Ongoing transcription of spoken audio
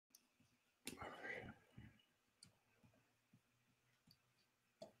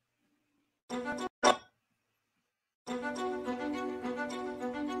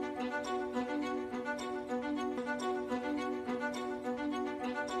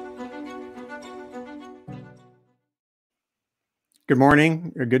Good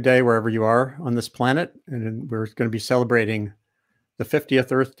morning, or good day, wherever you are on this planet. And we're going to be celebrating the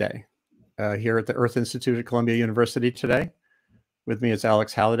 50th Earth Day here at the Earth Institute at Columbia University today. With me is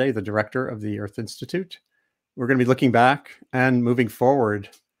Alex Halliday, the director of the Earth Institute. We're going to be looking back and moving forward.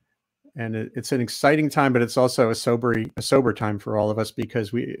 And it's an exciting time, but it's also a sober time for all of us,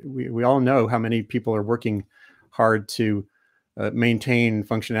 because we all know how many people are working hard to maintain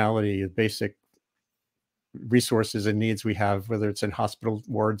functionality of basic resources and needs we have, whether it's in hospital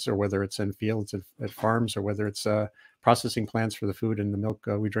wards or whether it's in fields at farms, or whether it's processing plants for the food and the milk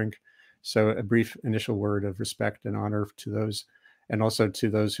we drink. So a brief initial word of respect and honor to those, and also to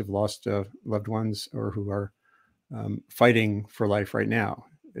those who've lost loved ones or who are fighting for life right now.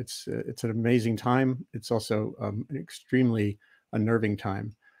 It's an amazing time. It's also an extremely unnerving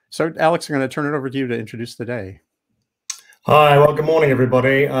time. So Alex, I'm going to turn it over to you to introduce the day. Hi, well, good morning,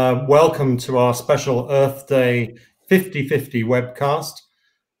 everybody. Welcome to our special Earth Day 50/50 webcast.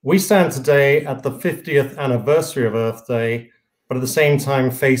 We stand today at the 50th anniversary of Earth Day, but at the same time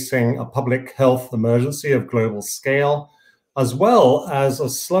facing a public health emergency of global scale, as well as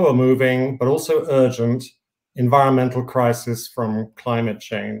a slower moving, but also urgent environmental crisis from climate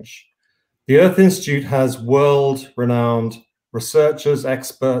change. The Earth Institute has world-renowned researchers,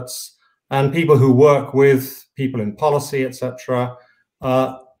 experts, and people who work with people in policy, etc.,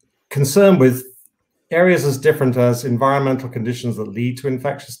 concerned with areas as different as environmental conditions that lead to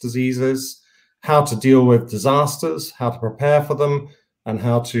infectious diseases, how to deal with disasters, how to prepare for them, and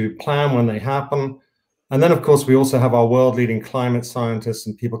how to plan when they happen. And then, of course, we also have our world-leading climate scientists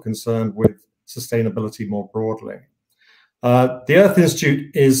and people concerned with sustainability more broadly. The Earth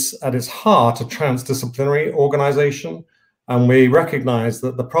Institute is, at its heart, a transdisciplinary organization. And we recognize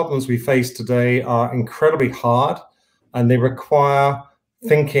that the problems we face today are incredibly hard, and they require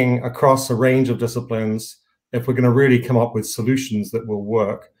thinking across a range of disciplines if we're going to really come up with solutions that will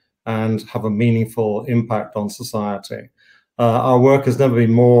work and have a meaningful impact on society. Our work has never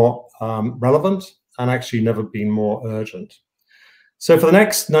been more relevant and actually never been more urgent. So for the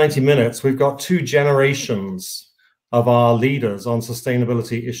next 90 minutes, we've got two generations of our leaders on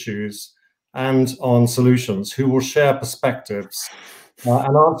sustainability issues and on solutions, who will share perspectives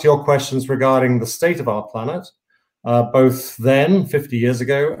and answer your questions regarding the state of our planet, both then, 50 years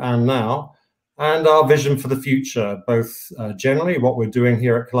ago, and now, and our vision for the future, both generally what we're doing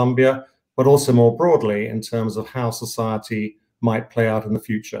here at Columbia, but also more broadly in terms of how society might play out in the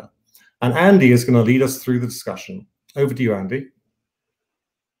future. And Andy is going to lead us through the discussion. Over to you, Andy.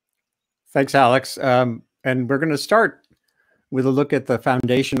 Thanks, Alex. And we're going to start with a look at the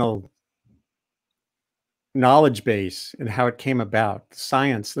foundational knowledge base and how it came about,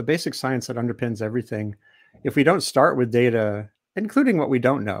 science, the basic science that underpins everything. If we don't start with data, including what we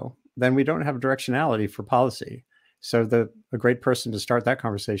don't know, then we don't have directionality for policy. So a great person to start that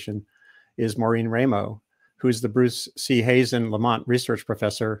conversation is Maureen Ramo, who's the Bruce C. Hazen Lamont Research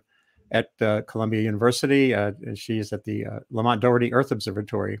Professor at Columbia University. And she is at the Lamont Doherty Earth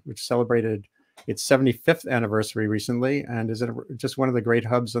Observatory, which celebrated its 75th anniversary recently, and is just one of the great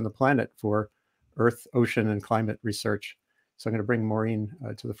hubs on the planet for Earth, ocean, and climate research. So I'm going to bring Maureen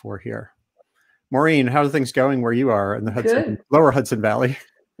to the fore here. Maureen, how are things going where you are in the lower Hudson Valley?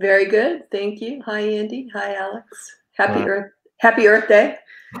 Very good, thank you. Hi, Andy. Hi, Alex. Happy Earth Day.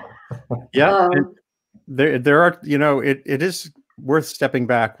 Yeah, there are, it is worth stepping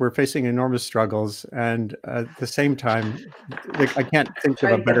back. We're facing enormous struggles, and at the same time, I can't think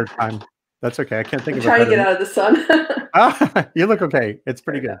of a better time. That's okay. I can't think of a better. Trying to get out of the sun. You look okay. It's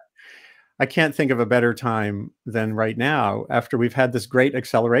pretty good. I can't think of a better time than right now, after we've had this great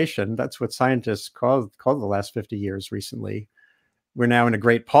acceleration. That's what scientists call the last 50 years recently. We're now in a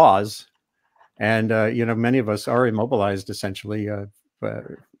great pause. And, many of us are immobilized, essentially,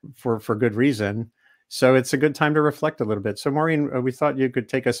 for good reason. So it's a good time to reflect a little bit. So, Maureen, we thought you could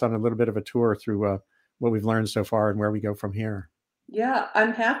take us on a little bit of a tour through what we've learned so far and where we go from here. Yeah,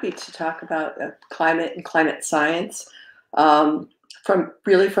 I'm happy to talk about climate and climate science. From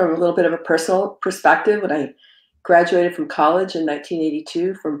a little bit of a personal perspective, when I graduated from college in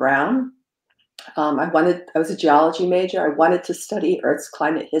 1982 from Brown, I was a geology major. I wanted to study Earth's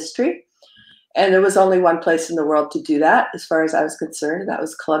climate history. And there was only one place in the world to do that, as far as I was concerned, and that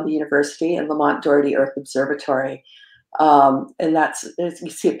was Columbia University and Lamont Doherty Earth Observatory. And you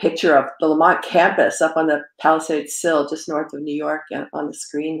see a picture of the Lamont campus up on the Palisades Sill, just north of New York, on the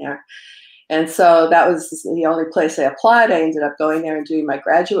screen there. And so that was the only place I applied. I ended up going there and doing my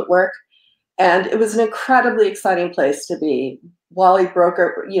graduate work. And it was an incredibly exciting place to be. Wally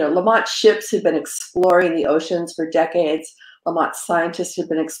Broker, Lamont ships had been exploring the oceans for decades. Lamont scientists had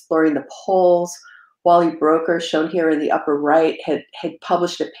been exploring the poles. Wally Broker, shown here in the upper right, had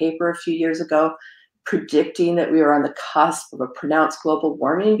published a paper a few years ago predicting that we were on the cusp of a pronounced global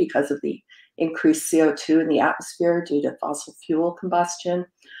warming because of the increased CO2 in the atmosphere due to fossil fuel combustion.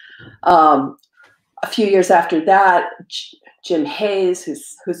 A few years after that, Jim Hayes,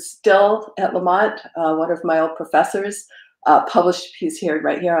 who's still at Lamont, one of my old professors, published, he's here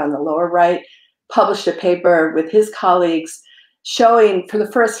right here on the lower right, published a paper with his colleagues showing for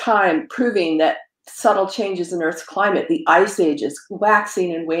the first time, proving that subtle changes in Earth's climate, the ice ages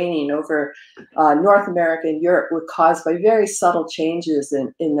waxing and waning over North America and Europe, were caused by very subtle changes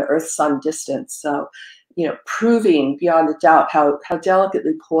in the Earth-Sun distance. So, you know, proving beyond a doubt how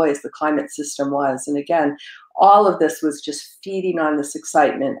delicately poised the climate system was. And again, all of this was just feeding on this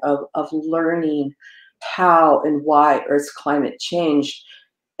excitement of learning how and why Earth's climate changed,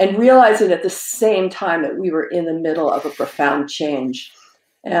 and realizing at the same time that we were in the middle of a profound change.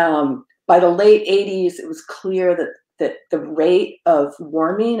 By the late 80s, it was clear that the rate of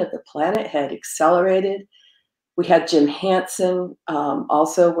warming of the planet had accelerated. We had Jim Hansen,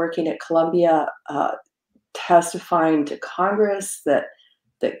 also working at Columbia, testifying to Congress that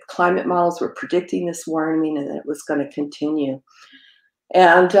climate models were predicting this warming and that it was going to continue.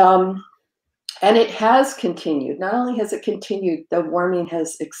 And it has continued. Not only has it continued, the warming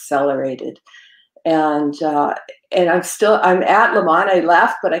has accelerated. And I'm at Lamont. I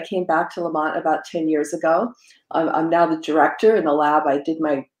left, but I came back to Lamont about 10 years ago. I'm now the director in the lab I did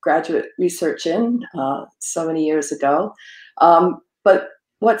my graduate research in so many years ago. But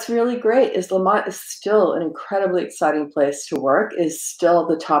what's really great is Lamont is still an incredibly exciting place to work, is still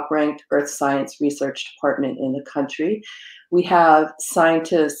the top-ranked earth science research department in the country. We have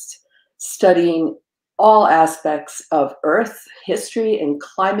scientists studying all aspects of Earth history and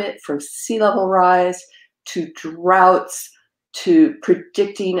climate, from sea level rise to droughts to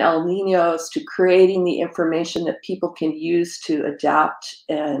predicting El Niños to creating the information that people can use to adapt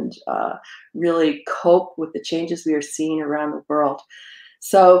and really cope with the changes we are seeing around the world.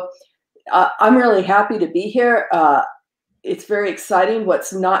 So I'm really happy to be here. It's very exciting.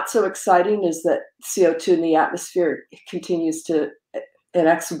 What's not so exciting is that CO2 in the atmosphere continues to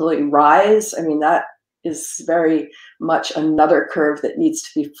inexorably rise. I mean, that is very much another curve that needs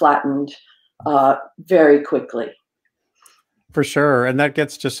to be flattened very quickly. For sure. And that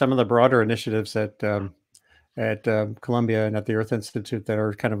gets to some of the broader initiatives at Columbia and at the Earth Institute that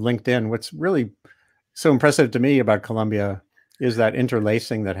are kind of linked in. What's really so impressive to me about Columbia is that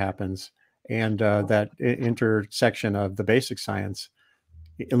interlacing that happens, and that intersection of the basic science,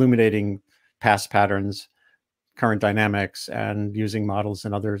 illuminating past patterns, current dynamics, and using models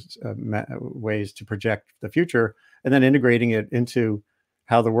and other ways to project the future, and then integrating it into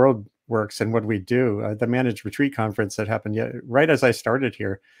how the world works and what we do. The Managed Retreat Conference that happened right as I started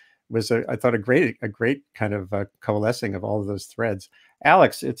here was, I thought, a great kind of coalescing of all of those threads.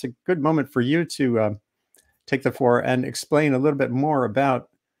 Alex, it's a good moment for you to take the floor and explain a little bit more about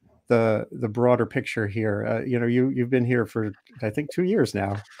the broader picture here. You know, you've been here for, I think, 2 years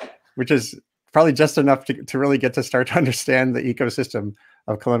now, which is probably just enough to really get to start to understand the ecosystem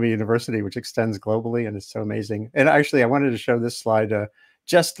of Columbia University, which extends globally and is so amazing. And actually, I wanted to show this slide.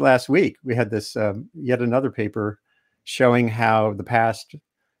 Just last week, we had this yet another paper showing how the past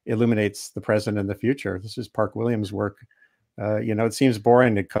illuminates the present and the future. This is Park Williams' work. You know, it seems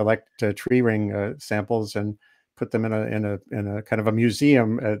boring to collect tree ring samples and put them in a kind of a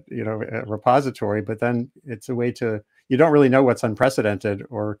museum, you know, a repository. But then it's a way to, you don't really know what's unprecedented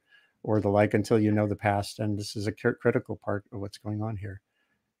or the like until you know the past. And this is a critical part of what's going on here.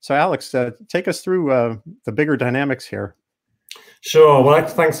 So Alex, take us through the bigger dynamics here. Sure. Well,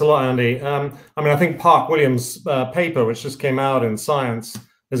 thanks a lot, Andy. I mean, I think Park Williams' paper, which just came out in Science,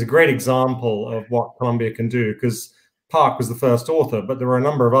 is a great example of what Columbia can do, because Park was the first author, but there were a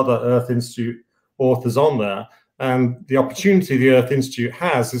number of other Earth Institute authors on there. And the opportunity the Earth Institute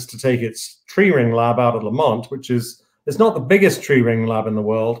has is to take its tree ring lab out at Lamont, which is, it's not the biggest tree ring lab in the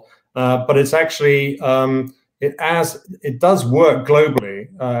world, but it's actually, it does work globally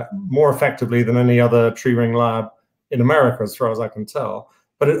more effectively than any other tree ring lab in America, as far as I can tell.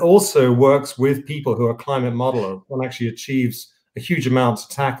 But it also works with people who are climate modelers and actually achieves a huge amount to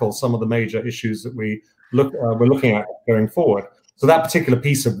tackle some of the major issues that we're looking at going forward. So that particular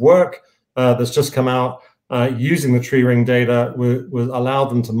piece of work that's just come out using the tree ring data will allow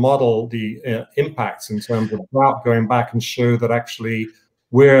them to model the impacts in terms of drought going back and show that actually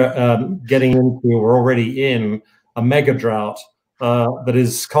we're we're already in a mega drought that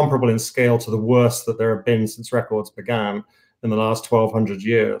is comparable in scale to the worst that there have been since records began in the last 1,200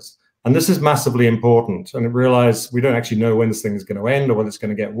 years. And this is massively important. And I realize we don't actually know when this thing is going to end or whether it's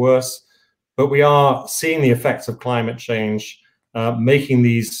going to get worse. but we are seeing the effects of climate change, making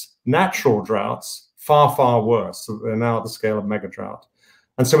these natural droughts far, far worse. So they're now at the scale of mega drought.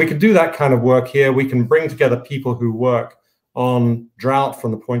 And so we can do that kind of work here. We can bring together people who work on drought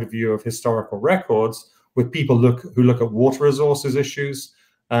from the point of view of historical records with people who look at water resources issues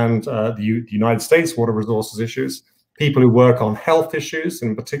and the United States water resources issues, people who work on health issues,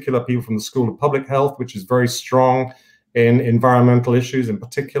 in particular people from the School of Public Health, which is very strong in environmental issues in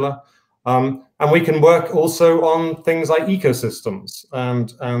particular. And we can work also on things like ecosystems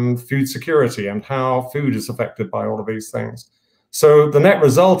and food security and how food is affected by all of these things. So the net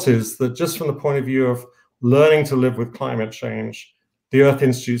result is that just from the point of view of learning to live with climate change, the Earth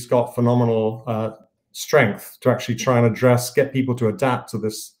Institute's got phenomenal strength to actually try and get people to adapt to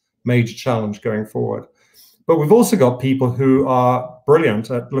this major challenge going forward. But we've also got people who are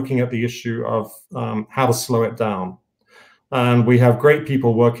brilliant at looking at the issue of how to slow it down. And we have great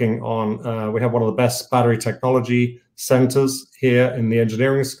people working on, we have one of the best battery technology centers here in the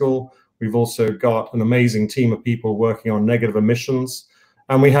engineering school. We've also got an amazing team of people working on negative emissions.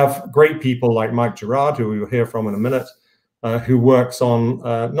 And we have great people like Mike Gerard, who we will hear from in a minute, who works on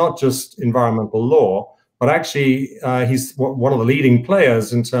not just environmental law, but actually he's one of the leading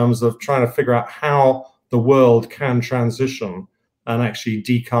players in terms of trying to figure out how the world can transition and actually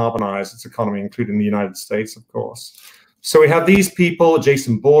decarbonize its economy, including the United States, of course. So we have these people,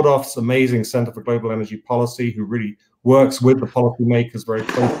 Jason Bordoff's amazing Center for Global Energy Policy, who really works with the policymakers very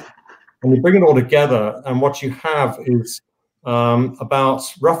closely. And you bring it all together, and what you have is about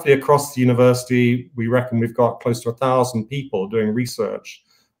roughly across the university, we reckon we've got close to 1,000 people doing research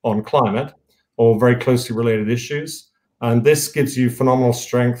on climate or very closely related issues. And this gives you phenomenal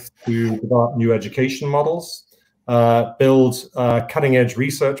strength to develop new education models, build cutting-edge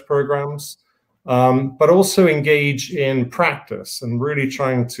research programs, but also engage in practice and really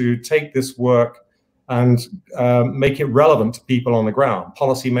trying to take this work and make it relevant to people on the ground,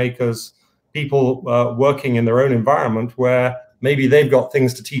 policymakers, people working in their own environment where maybe they've got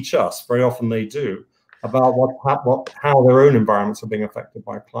things to teach us, very often they do, about how their own environments are being affected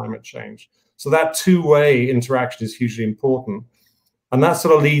by climate change. So that two-way interaction is hugely important. And that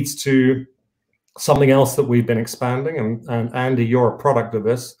sort of leads to something else that we've been expanding, and Andy, you're a product of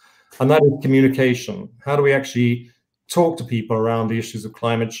this, and that is communication. How do we actually talk to people around the issues of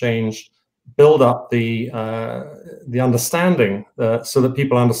climate change, build up the understanding so that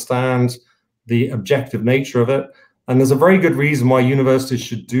people understand the objective nature of it? And there's a very good reason why universities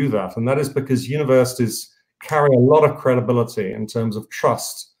should do that, and that is because universities carry a lot of credibility in terms of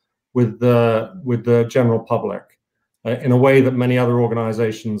trust with the general public in a way that many other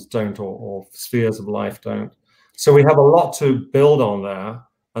organizations don't, or spheres of life don't. So we have a lot to build on there,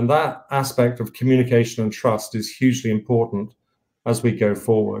 and that aspect of communication and trust is hugely important as we go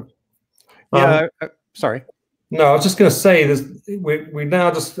forward. Yeah, sorry. No, I was just going to say this. We now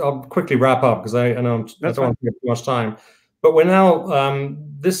just, I'll quickly wrap up because I know I don't want to take too much time. But we're now,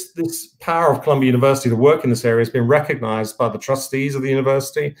 this power of Columbia University to work in this area has been recognized by the trustees of the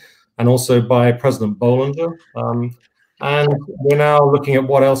university and also by President Bollinger. And we're now looking at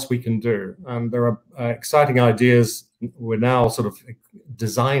what else we can do. And there are exciting ideas. We're now sort of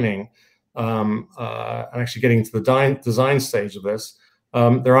designing and actually getting to the design stage of this.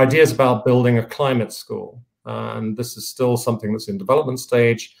 There are ideas about building a climate school. And this is still something that's in development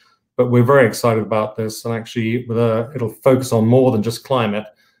stage, but we're very excited about this. And actually, it'll focus on more than just climate,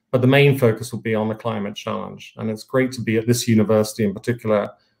 but the main focus will be on the climate challenge. And it's great to be at this university in particular,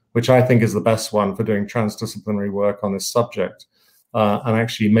 which I think is the best one for doing transdisciplinary work on this subject, and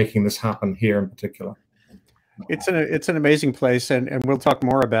actually making this happen here in particular. It's an amazing place, and we'll talk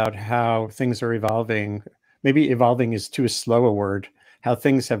more about how things are evolving. Maybe evolving is too slow a word. How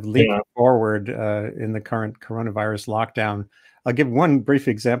things have leaped forward in the current coronavirus lockdown. I'll give one brief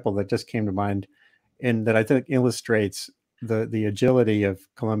example that just came to mind, and that I think illustrates the agility of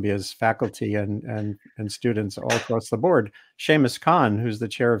Columbia's faculty and students all across the board. Seamus Khan, who's the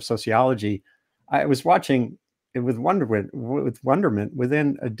chair of sociology, I was watching it with wonderment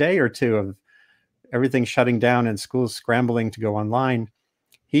within a day or two of everything shutting down and schools scrambling to go online.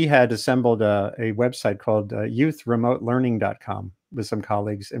 He had assembled a website called youthremote.learning.com with some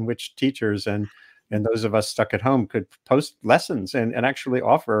colleagues, in which teachers and those of us stuck at home could post lessons and actually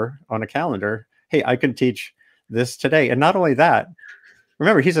offer on a calendar, hey, I can teach this today. And not only that,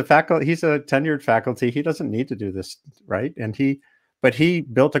 remember, he's a tenured faculty. He doesn't need to do this, right? But he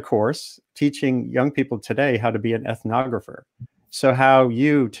built a course teaching young people today how to be an ethnographer. So how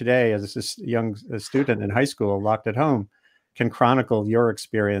you today, as a young student in high school locked at home, can chronicle your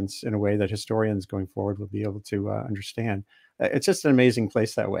experience in a way that historians going forward will be able to understand. It's just an amazing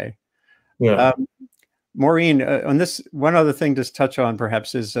place that way. Yeah. Maureen, on this, one other thing to touch on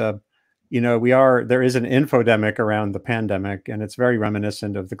perhaps is, you know, there is an infodemic around the pandemic, and it's very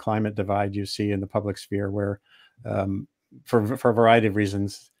reminiscent of the climate divide you see in the public sphere, where for a variety of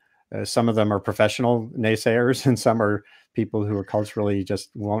reasons, some of them are professional naysayers and some are people who are culturally just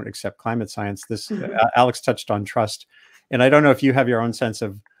won't accept climate science. This Alex touched on trust. And I don't know if you have your own sense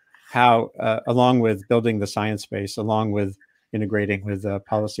of how, along with building the science base, along with integrating with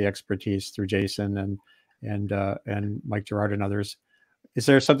policy expertise through Jason and Mike Gerard and others, is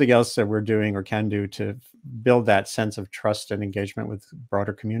there something else that we're doing or can do to build that sense of trust and engagement with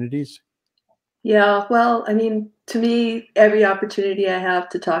broader communities? Yeah, well, I mean, to me, every opportunity I have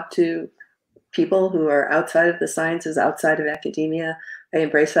to talk to people who are outside of the sciences, outside of academia, I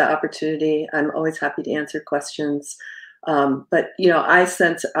embrace that opportunity. I'm always happy to answer questions. But, you know, I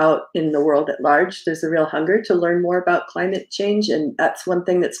sense out in the world at large, there's a real hunger to learn more about climate change. And that's one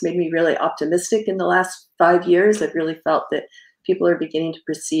thing that's made me really optimistic in the last 5 years. I've really felt that people are beginning to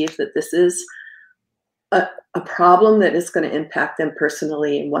perceive that this is a problem that is going to impact them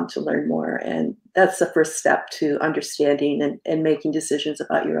personally and want to learn more. And that's the first step to understanding and making decisions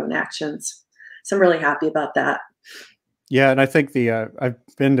about your own actions. So I'm really happy about that. Yeah, and I think I've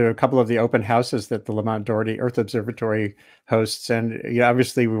been to a couple of the open houses that the Lamont Doherty Earth Observatory hosts, and yeah,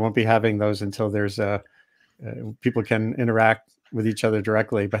 obviously we won't be having those until there's people can interact with each other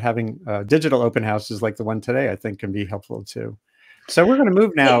directly. But having digital open houses like the one today, I think, can be helpful too. So we're going to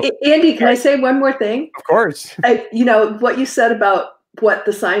move now. Andy, can I say one more thing? Of course. You know, what you said about what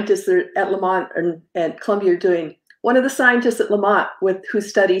the scientists at Lamont and Columbia are doing. One of the scientists at Lamont who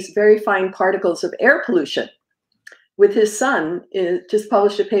studies very fine particles of air pollution with his son just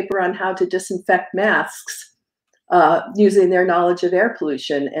published a paper on how to disinfect masks using their knowledge of air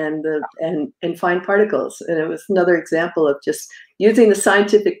pollution and fine particles. And it was another example of just using the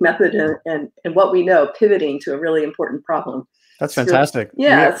scientific method and what we know, pivoting to a really important problem. That's fantastic.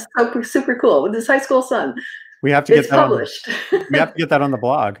 Yeah, it's super cool with his high school son. We have to get that published. We have to get that on the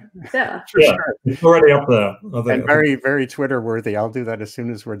blog. Yeah, for sure. It's already up there. And very, very Twitter worthy. I'll do that as soon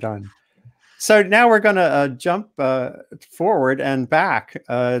as we're done. So now we're going to jump forward and back to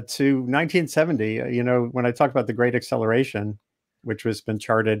 1970. You know, when I talk about the Great Acceleration, which has been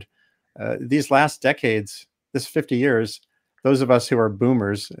charted these last decades, this 50 years, those of us who are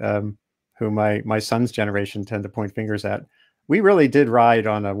boomers, who my son's generation tend to point fingers at, we really did ride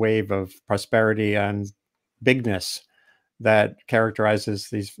on a wave of prosperity and bigness that characterizes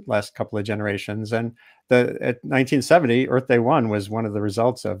these last couple of generations. And at 1970, Earth Day 1 was one of the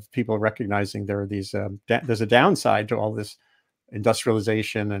results of people recognizing there are these, there's a downside to all this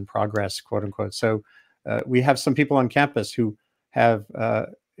industrialization and progress, quote unquote. So we have some people on campus who have,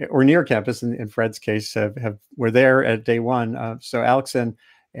 or near campus, in Fred's case, were there at day one. So Alex and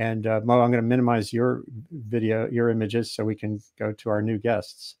Mo, I'm going to minimize your video, your images, so we can go to our new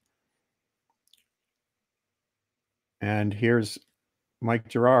guests. And here's Mike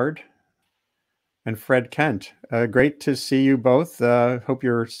Gerard and Fred Kent. Great to see you both. Hope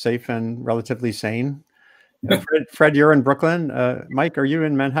you're safe and relatively sane. Fred, you're in Brooklyn. Mike, are you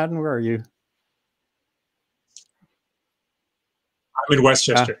in Manhattan? Where are you? I'm in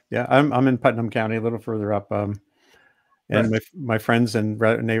Westchester. Yeah, I'm in Putnam County, a little further up. And my friends and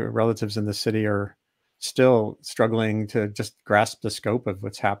relatives in the city are still struggling to just grasp the scope of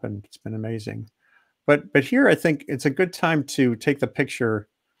what's happened. It's been amazing. But here, I think it's a good time to take the picture,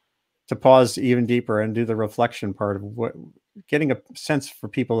 to pause even deeper and do the reflection part of getting a sense for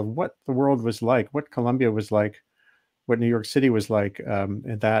people of what the world was like, what Columbia was like, what New York City was like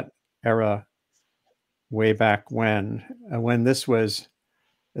in that era way back when this was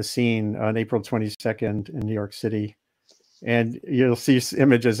a scene on April 22nd in New York City. And you'll see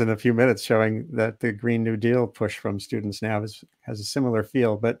images in a few minutes showing that the Green New Deal push from students now has a similar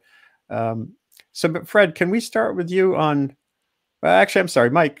feel. But Fred, can we start with you on, actually, I'm sorry,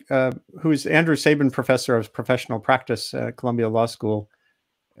 Mike, who's Andrew Sabin Professor of Professional Practice at Columbia Law School,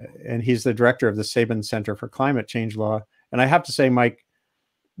 and he's the director of the Sabin Center for Climate Change Law. And I have to say, Mike,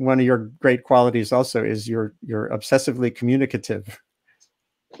 one of your great qualities also is you're obsessively communicative.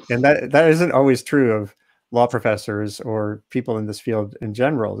 And that isn't always true of law professors or people in this field in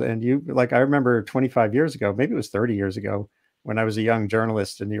general. And you, like, I remember 25 years ago, maybe it was 30 years ago, when I was a young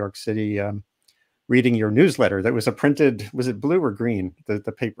journalist in New York City, reading your newsletter that was a printed, was it blue or green,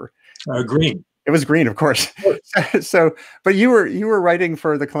 the paper? Green. It was green, of course. So, but you were writing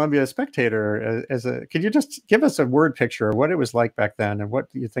for the Columbia Spectator could you just give us a word picture of what it was like back then and what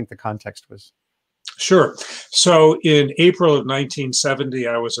do you think the context was? Sure. So in April of 1970,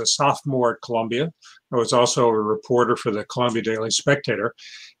 I was a sophomore at Columbia. I was also a reporter for the Columbia Daily Spectator,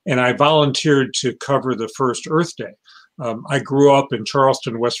 and I volunteered to cover the first Earth Day. I grew up in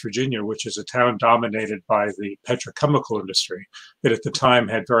Charleston, West Virginia, which is a town dominated by the petrochemical industry that at the time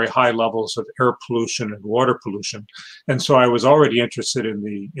had very high levels of air pollution and water pollution. And so I was already interested in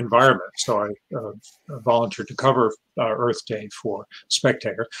the environment. So I volunteered to cover Earth Day for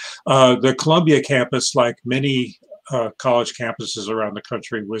Spectator. The Columbia campus, like many college campuses around the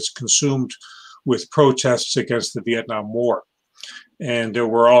country, was consumed with protests against the Vietnam War. And there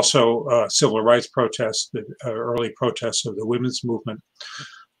were also civil rights protests, the early protests of the women's movement.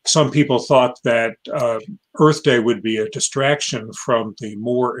 Some people thought that Earth Day would be a distraction from the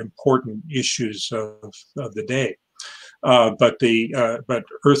more important issues of the day. But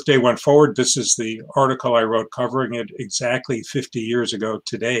Earth Day went forward. This is the article I wrote covering it exactly 50 years ago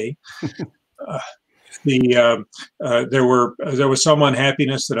today. There was some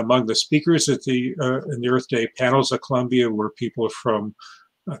unhappiness that among the speakers at in the Earth Day panels at Columbia were people from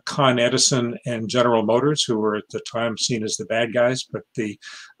Con Edison and General Motors, who were at the time seen as the bad guys, but the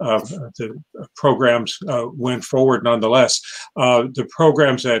programs went forward nonetheless. The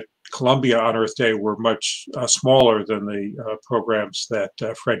programs at Columbia on Earth Day were much smaller than the programs that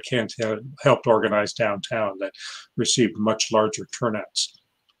Fred Kent had helped organize downtown that received much larger turnouts.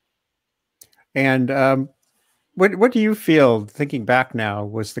 And what do you feel, thinking back now,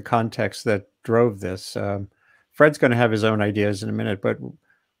 was the context that drove this? Fred's going to have his own ideas in a minute, but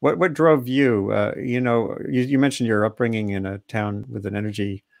what drove you? You mentioned your upbringing in a town with an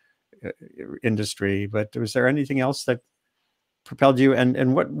energy industry, but was there anything else that propelled you?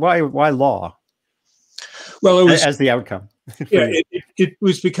 And why law? Well, it was as the outcome. Yeah, it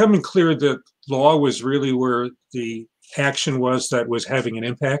was becoming clear that law was really where the action was that was having an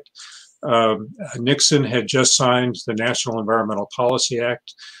impact. Nixon had just signed the National Environmental Policy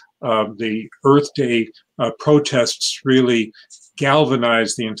Act. The Earth Day protests really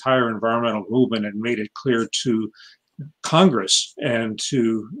galvanized the entire environmental movement and made it clear to Congress and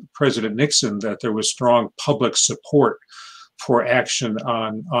to President Nixon that there was strong public support for action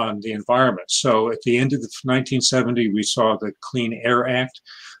on the environment. So at the end of 1970, we saw the Clean Air Act.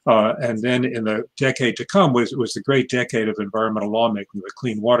 And then in the decade to come was the great decade of environmental lawmaking. The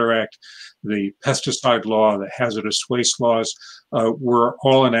Clean Water Act, the pesticide law, the hazardous waste laws were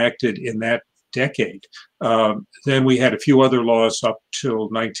all enacted in that decade. Then we had a few other laws up till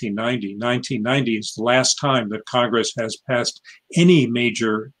 1990. 1990 is the last time that Congress has passed any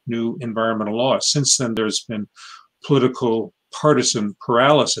major new environmental law. Since then, there's been political partisan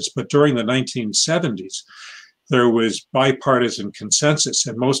paralysis. But during the 1970s, there was bipartisan consensus,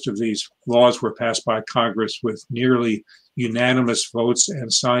 and most of these laws were passed by Congress with nearly unanimous votes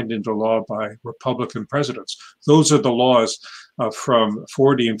and signed into law by Republican presidents. Those are the laws from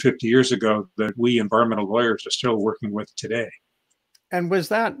 40 and 50 years ago that we environmental lawyers are still working with today. And was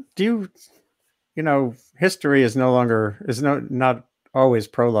that, history is not always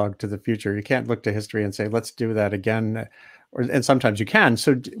prologue to the future. You can't look to history and say, let's do that again. And sometimes you can.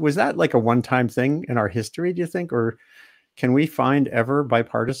 So was that like a one-time thing in our history, do you think? Or can we find ever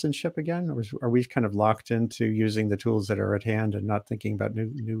bipartisanship again? Or are we kind of locked into using the tools that are at hand and not thinking about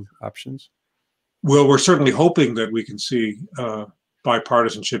new options? Well, we're certainly hoping that we can see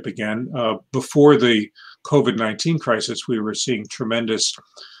bipartisanship again. Before the COVID-19 crisis, we were seeing tremendous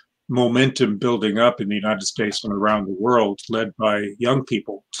momentum building up in the United States and around the world, led by young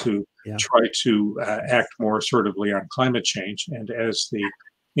people to try to act more assertively on climate change. And as the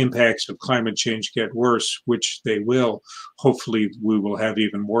impacts of climate change get worse, which they will, hopefully we will have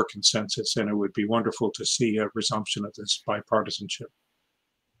even more consensus, and it would be wonderful to see a resumption of this bipartisanship.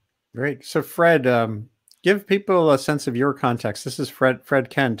 Great. So Fred, give people a sense of your context. This is Fred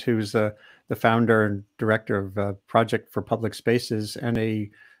Kent, who's the founder and director of Project for Public Spaces and a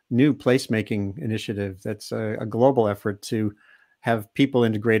new placemaking initiative that's a global effort to have people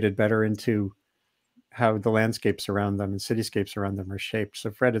integrated better into how the landscapes around them and cityscapes around them are shaped.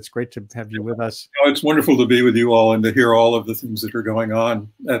 So Fred, it's great to have you with us. Oh, it's wonderful to be with you all and to hear all of the things that are going on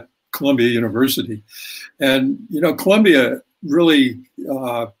at Columbia University. And, Columbia really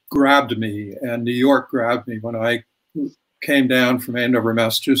grabbed me, and New York grabbed me when I came down from Andover,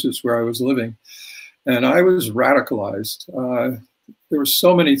 Massachusetts, where I was living. And I was radicalized. There were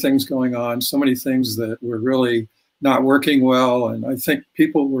so many things going on, so many things that were really not working well. And I think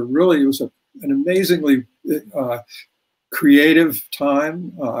people were really, it was an amazingly creative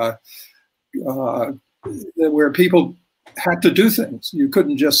time where people had to do things. You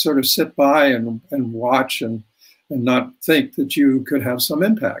couldn't just sort of sit by and watch and not think that you could have some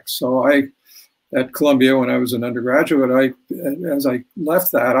impact. So I at Columbia when I was an undergraduate, as I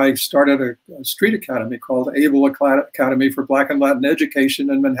left that, I started a street academy called Able Academy for Black and Latin Education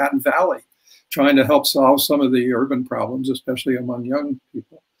in Manhattan Valley, trying to help solve some of the urban problems, especially among young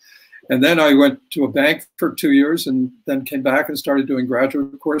people. And then I went to a bank for 2 years and then came back and started doing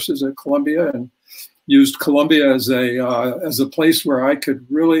graduate courses at Columbia and used Columbia as a place where I could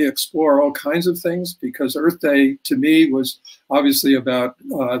really explore all kinds of things, because Earth Day to me was obviously about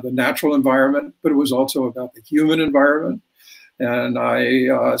the natural environment, but it was also about the human environment. And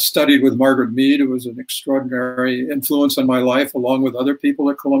I studied with Margaret Mead, who was an extraordinary influence on my life, along with other people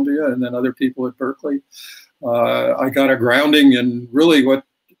at Columbia and then other people at Berkeley. I got a grounding in really what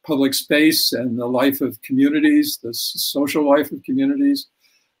public space and the life of communities, the social life of communities.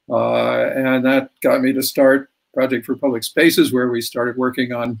 And that got me to start Project for Public Spaces, where we started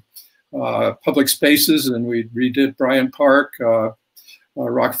working on public spaces, and we redid Bryant Park,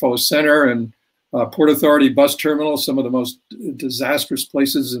 Rockefeller Center, and Port Authority bus terminal, some of the most disastrous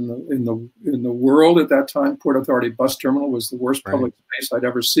places in the world at that time. Port Authority bus terminal was the worst public space I'd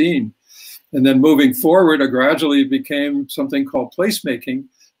ever seen. And then moving forward, it gradually became something called placemaking,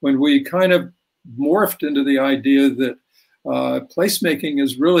 when we kind of morphed into the idea that placemaking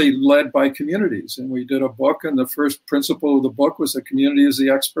is really led by communities. And we did a book, and the first principle of the book was the community is the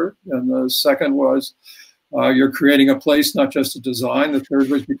expert. And the second was you're creating a place, not just a design. The third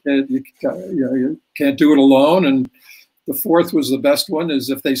was you can't do it alone. And the fourth was the best one, is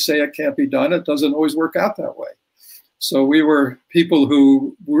if they say it can't be done, it doesn't always work out that way. So we were people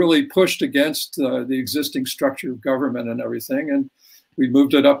who really pushed against the existing structure of government and everything. And we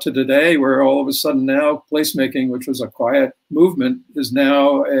moved it up to today, where all of a sudden now placemaking, which was a quiet movement, is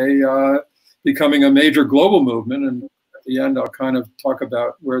now becoming a major global movement. And at the end, I'll kind of talk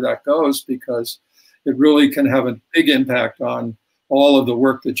about where that goes, because it really can have a big impact on all of the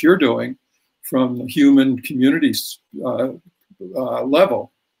work that you're doing from the human communities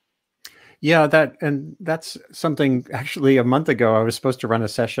level. Yeah, that's something. Actually, a month ago, I was supposed to run a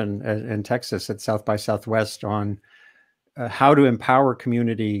session in Texas at South by Southwest on how to empower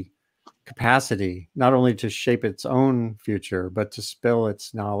community capacity, not only to shape its own future, but to spill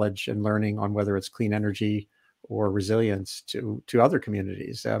its knowledge and learning on whether it's clean energy or resilience to other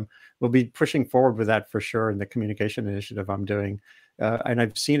communities. We'll be pushing forward with that for sure in the communication initiative I'm doing. And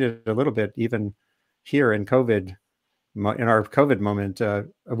I've seen it a little bit even here in COVID. In our COVID moment, a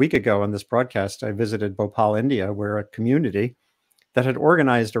week ago on this broadcast, I visited Bhopal, India, where a community that had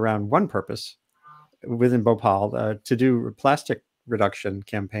organized around one purpose within Bhopal to do a plastic reduction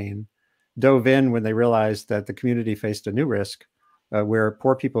campaign dove in when they realized that the community faced a new risk where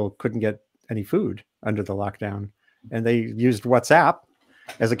poor people couldn't get any food under the lockdown. And they used WhatsApp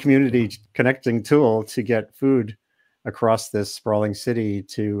as a community connecting tool to get food across this sprawling city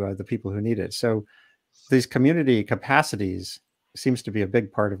to the people who need it. So these community capacities seems to be a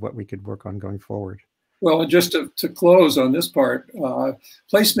big part of what we could work on going forward. Well, and just to close on this part,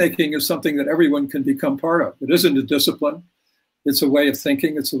 placemaking is something that everyone can become part of. It isn't a discipline. It's a way of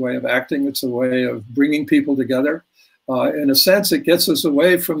thinking. It's a way of acting. It's a way of bringing people together. In a sense, it gets us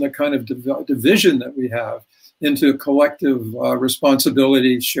away from the kind of division that we have into collective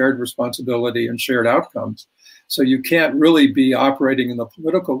responsibility, shared responsibility, and shared outcomes. So you can't really be operating in the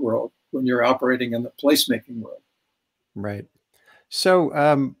political world when you're operating in the placemaking world. Right.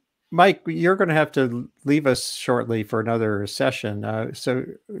 So, Mike, you're going to have to leave us shortly for another session. So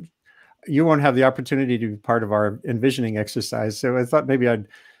you won't have the opportunity to be part of our envisioning exercise. So I thought maybe I'd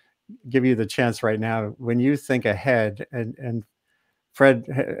give you the chance right now. When you think ahead, and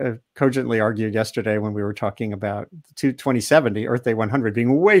Fred cogently argued yesterday when we were talking about 2070, Earth Day 100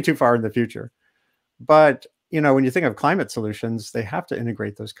 being way too far in the future. But, you know, when you think of climate solutions, they have to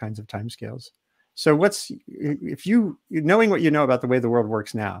integrate those kinds of timescales. So if you, knowing what you know about the way the world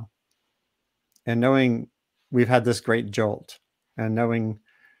works now, and knowing we've had this great jolt, and knowing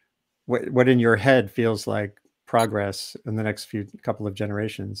what in your head feels like progress in the next couple of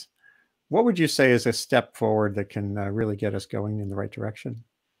generations, what would you say is a step forward that can really get us going in the right direction?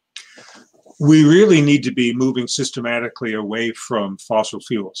 We really need to be moving systematically away from fossil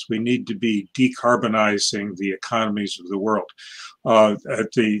fuels. We need to be decarbonizing the economies of the world.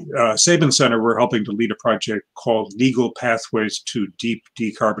 At the Sabin Center, we're helping to lead a project called Legal Pathways to Deep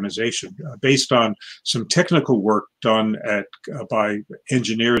Decarbonization, based on some technical work done by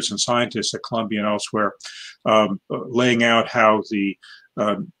engineers and scientists at Columbia and elsewhere, laying out how the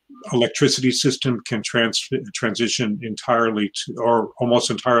electricity system can transition entirely to, or almost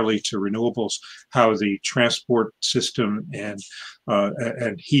entirely, to renewables, how the transport system and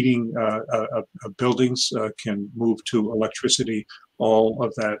heating of buildings can move to electricity, all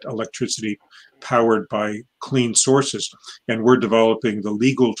of that electricity powered by clean sources. And we're developing the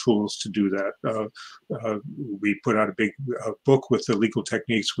legal tools to do that. We put out a big book with the legal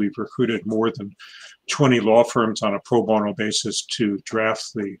techniques. We've recruited more than 20 law firms on a pro bono basis to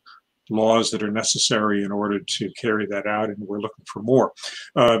draft the laws that are necessary in order to carry that out, and we're looking for more.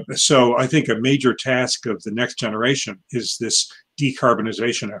 So I think a major task of the next generation is this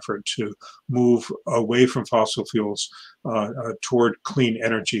decarbonization effort to move away from fossil fuels toward clean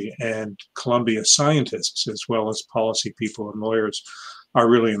energy. And Columbia scientists, as well as policy people and lawyers, are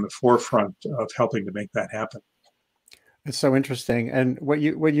really in the forefront of helping to make that happen. It's so interesting. And what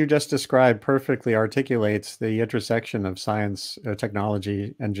you just described perfectly articulates the intersection of science,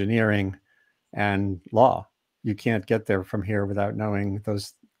 technology, engineering, and law. You can't get there from here without knowing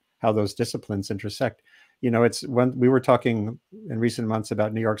how those disciplines intersect. You know, it's when we were talking in recent months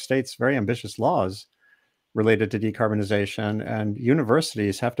about New York State's very ambitious laws related to decarbonization, and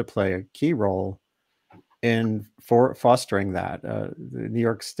universities have to play a key role in fostering that. New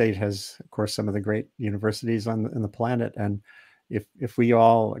York State has, of course, some of the great universities on the planet, and if we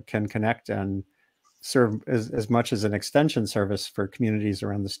all can connect and serve as much as an extension service for communities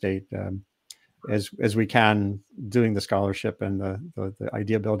around the state as we can, doing the scholarship and the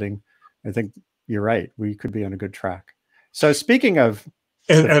idea building, I think you're right. We could be on a good track. So speaking of,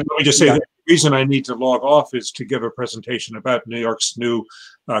 and let me just say that the reason I need to log off is to give a presentation about New York's new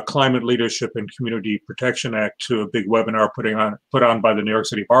Climate Leadership and Community Protection Act to a big webinar put on by the New York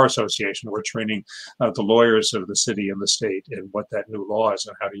City Bar Association. We're training the lawyers of the city and the state in what that new law is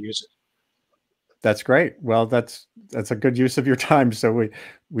and how to use it. That's great. Well, that's a good use of your time. So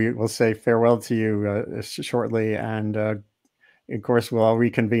we will say farewell to you shortly, and of course we'll all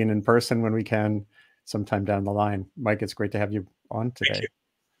reconvene in person when we can sometime down the line. Mike, it's great to have you on today. Thank you.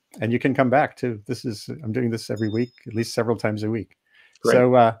 And you can come back too. I'm doing this every week, at least several times a week. Great.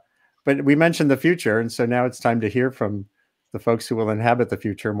 So, but we mentioned the future, and so now it's time to hear from the folks who will inhabit the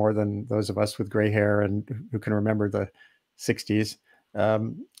future more than those of us with gray hair and who can remember the 60s.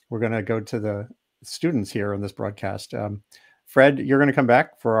 We're going to go to the students here on this broadcast. Fred, you're going to come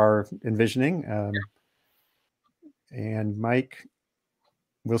back for our envisioning. And Mike,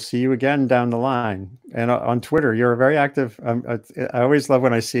 we'll see you again down the line. And on Twitter, you're very active. I always love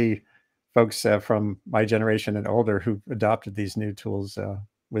when I see folks from my generation and older who adopted these new tools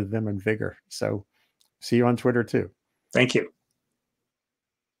with vim and vigor. So see you on Twitter too. Thank you.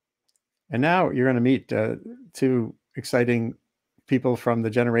 And now you're going to meet two exciting people from the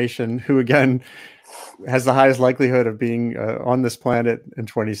generation who, again, has the highest likelihood of being on this planet in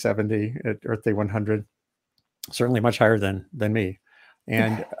 2070 at Earth Day 100, certainly much higher than me.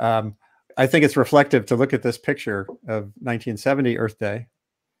 And I think it's reflective to look at this picture of 1970 Earth Day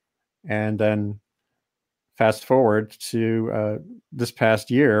and then fast forward to this past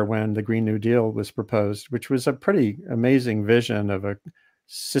year when the Green New Deal was proposed, which was a pretty amazing vision of a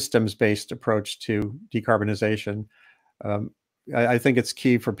systems-based approach to decarbonization. I think it's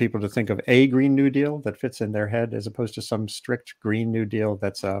key for people to think of a Green New Deal that fits in their head as opposed to some strict Green New Deal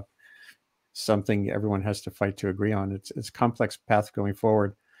that's something everyone has to fight to agree on. It's a complex path going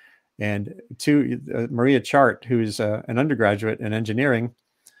forward. And Maria Chart, who's an undergraduate in engineering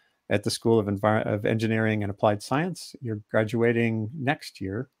at the School of Engineering and Applied Science. You're graduating next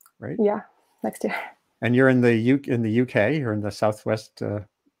year, right? Yeah, next year. And you're in the UK. You're in the southwest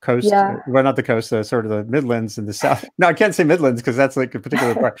coast. Yeah. Well, not the coast, sort of the Midlands in the south. No, I can't say Midlands because that's like a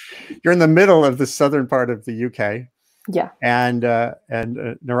particular part. You're in the middle of the southern part of the UK. Yeah. And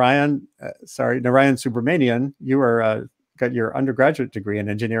Narayan Subramanian, you are got your undergraduate degree in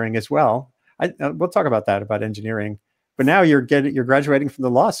engineering as well. We'll talk about that, about engineering. But now you're graduating from the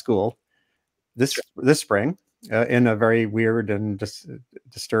law school this spring in a very weird and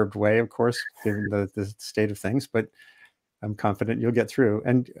disturbed way, of course, given the state of things. But I'm confident you'll get through.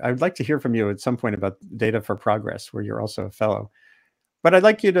 And I'd like to hear from you at some point about Data for Progress, where you're also a fellow. But I'd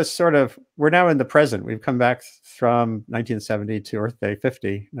like you to we're now in the present. We've come back from 1970 to Earth Day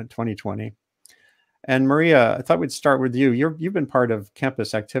 50 in 2020. And Maria, I thought we'd start with you. You've been part of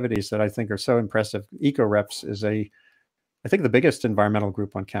campus activities that I think are so impressive. EcoReps is I think the biggest environmental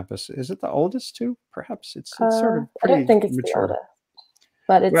group on campus. Is it the oldest too? Perhaps it's sort of pretty I don't think it's mature. the oldest,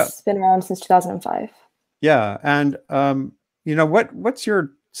 but it's been around since 2005. Yeah, and what's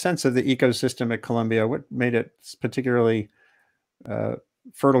your sense of the ecosystem at Columbia? What made it particularly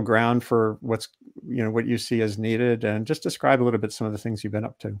fertile ground for what you see as needed, and just describe a little bit some of the things you've been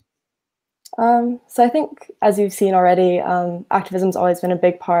up to. So I think, as you've seen already, activism's always been a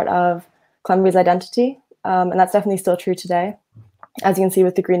big part of Columbia's identity, and that's definitely still true today. As you can see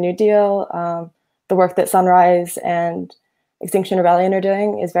with the Green New Deal, the work that Sunrise and Extinction Rebellion are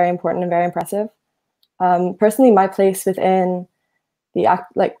doing is very important and very impressive. Personally, my place within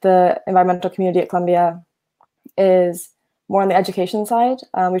the environmental community at Columbia is more on the education side.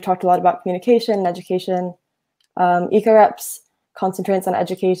 We've talked a lot about communication and education. EcoReps concentrates on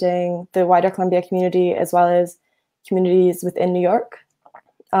educating the wider Columbia community as well as communities within New York.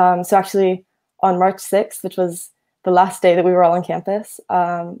 So actually on March 6th, which was the last day that we were all on campus,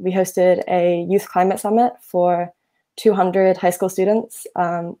 we hosted a youth climate summit for 200 high school students,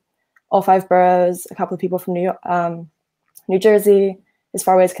 all 5 boroughs, a couple of people from New Jersey, as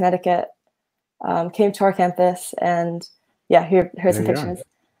far away as Connecticut, came to our campus, and yeah, here's some pictures.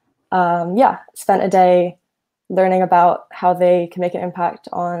 Yeah, spent a day learning about how they can make an impact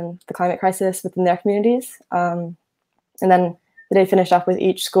on the climate crisis within their communities. And then the day finished up with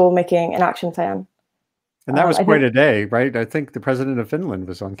each school making an action plan. And that was quite a day, right? I think the president of Finland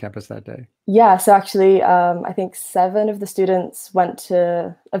was on campus that day. Yeah, so actually, I think 7 of the students went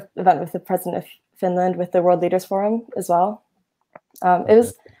to an event with the president of Finland with the World Leaders Forum as well. It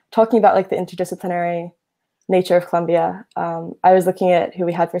was talking about like the interdisciplinary nature of Columbia. I was looking at who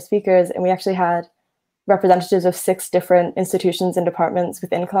we had for speakers, and we actually had representatives of 6 different institutions and departments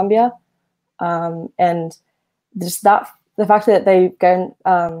within Columbia. And just the fact that they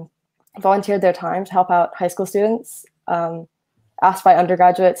volunteered their time to help out high school students, asked by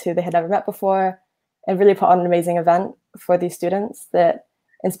undergraduates who they had never met before, and really put on an amazing event for these students that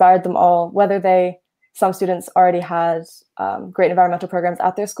inspired them all, whether some students already had great environmental programs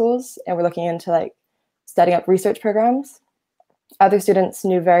at their schools and were looking into like setting up research programs. Other students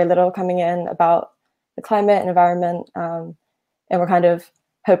knew very little coming in about the climate and environment, and were kind of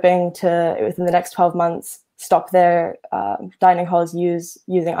hoping to, within the next 12 months, stop their dining halls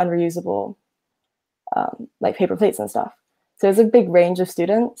using unreusable like paper plates and stuff. So it was a big range of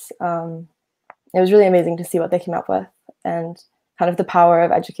students. It was really amazing to see what they came up with and kind of the power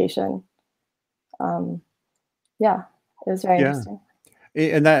of education. Yeah, it was very interesting.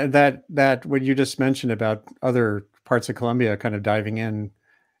 And that what you just mentioned about other parts of Columbia kind of diving in,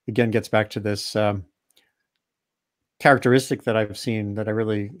 again, gets back to this characteristic that I've seen that I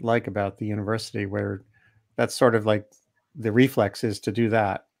really like about the university, where that's sort of like the reflex is to do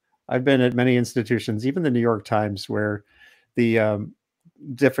that. I've been at many institutions, even the New York Times, where the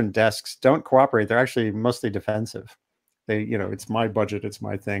different desks don't cooperate. They're actually mostly defensive. They, it's my budget, it's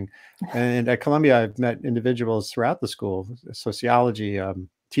my thing. And at Columbia, I've met individuals throughout the school, sociology,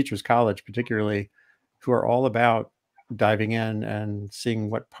 teachers college particularly, who are all about diving in and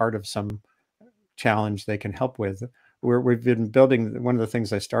seeing what part of some challenge they can help with. We've been building, one of the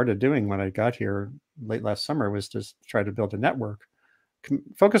things I started doing when I got here late last summer was to try to build a network,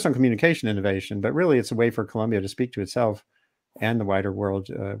 focus on communication innovation, but really it's a way for Columbia to speak to itself and the wider world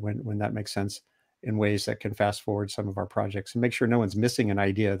when that makes sense, in ways that can fast forward some of our projects and make sure no one's missing an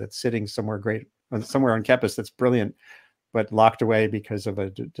idea that's sitting somewhere on campus that's brilliant, but locked away because of a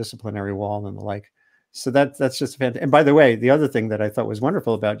disciplinary wall and the like. So that's just fantastic. And by the way, the other thing that I thought was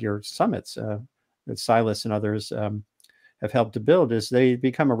wonderful about your summits that Silas and others have helped to build is they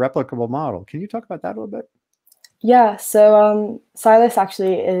become a replicable model. Can you talk about that a little bit? Yeah, so Silas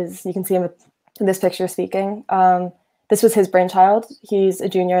actually is, you can see him in this picture speaking. This was his brainchild. He's a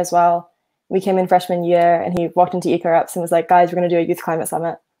junior as well. We came in freshman year and he walked into EcoReps and was like, guys, we're going to do a youth climate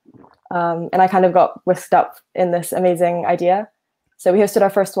summit. And I kind of got whisked up in this amazing idea. So we hosted our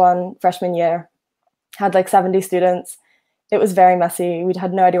first one freshman year, had like 70 students. It was very messy. We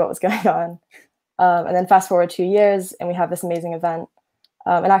had no idea what was going on. And then fast forward 2 years and we have this amazing event.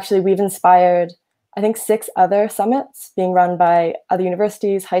 And actually we've inspired, I think, 6 other summits being run by other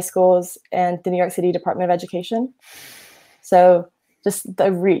universities, high schools, and the New York City Department of Education. So just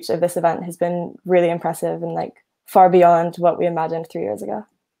the reach of this event has been really impressive and like far beyond what we imagined 3 years ago.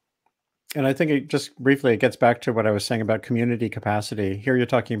 And I think it just briefly, it gets back to what I was saying about community capacity. Here you're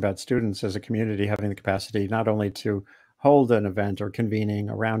talking about students as a community having the capacity not only to hold an event or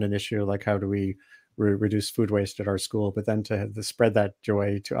convening around an issue like how do we reduce food waste at our school, but then to spread that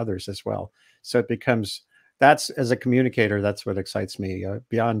joy to others as well. So it becomes, that's, as a communicator, that's what excites me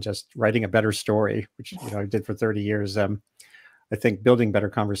beyond just writing a better story, which I did for 30 years. I think building better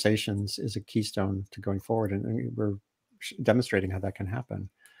conversations is a keystone to going forward, and we're demonstrating how that can happen.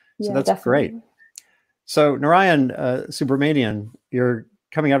 So yeah, that's definitely great. So Narayan Subramanian, you're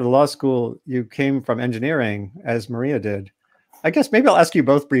coming out of the law school. You came from engineering, as Maria did. I guess maybe I'll ask you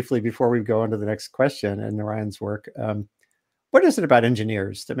both briefly before we go on to the next question and Narayan's work. What is it about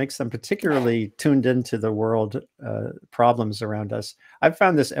engineers that makes them particularly tuned into the world problems around us? I've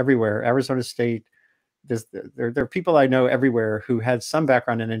found this everywhere. Arizona State, there are people I know everywhere who had some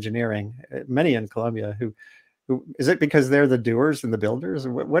background in engineering, many in Columbia, who Is it because they're the doers and the builders?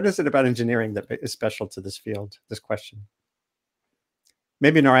 Or what is it about engineering that is special to this field, this question?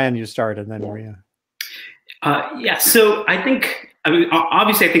 Maybe Narayan, you start, and then Maria. Yeah, so I mean,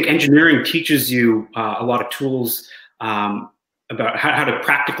 obviously, I think engineering teaches you a lot of tools about how to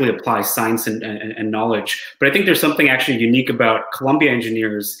practically apply science and knowledge. But I think there's something actually unique about Columbia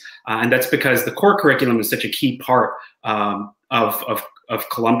engineers, and that's because the core curriculum is such a key part of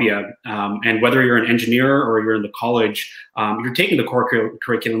Columbia. And whether you're an engineer or you're in the college, you're taking the core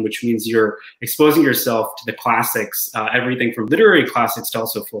curriculum, which means you're exposing yourself to the classics, everything from literary classics to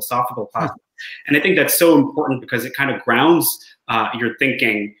also philosophical classics. And I think that's so important because it kind of grounds your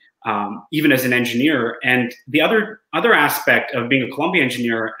thinking, even as an engineer. And the other aspect of being a Columbia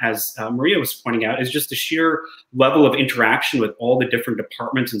engineer, as Maria was pointing out, is just the sheer level of interaction with all the different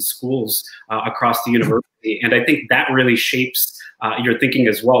departments and schools across the university. And I think that really shapes your thinking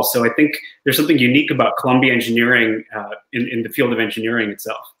as well. So I think there's something unique about Columbia engineering in the field of engineering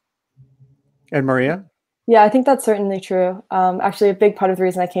itself. And Maria? Yeah, I think that's certainly true. Actually, a big part of the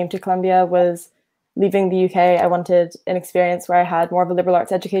reason I came to Columbia was leaving the UK. I wanted an experience where I had more of a liberal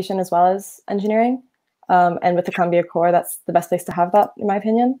arts education as well as engineering. And with the Columbia Core, that's the best place to have that, in my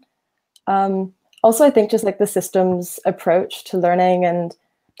opinion. Also, I think just like the systems approach to learning and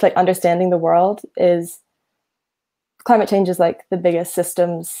to like understanding the world is, climate change is like the biggest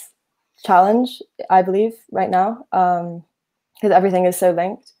systems challenge, I believe, right now, because everything is so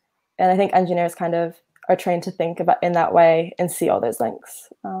linked. And I think engineers kind of are trained to think about in that way and see all those links.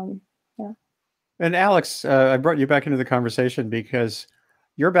 Yeah. And Alex, I brought you back into the conversation because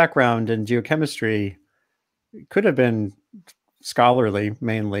your background in geochemistry could have been scholarly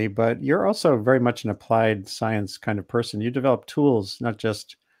mainly, but you're also very much an applied science kind of person. You develop tools, not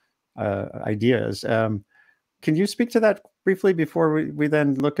just ideas. Can you speak to that briefly before we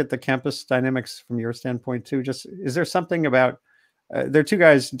then look at the campus dynamics from your standpoint too? Just, is there something about, there are two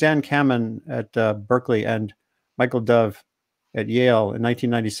guys, Dan Kamen at Berkeley and Michael Dove at Yale in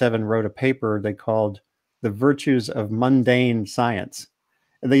 1997 wrote a paper they called The Virtues of Mundane Science.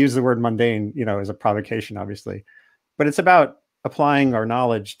 And they use the word mundane, you know, as a provocation, obviously, but it's about applying our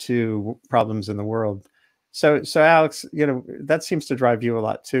knowledge to problems in the world. So Alex, you know, that seems to drive you a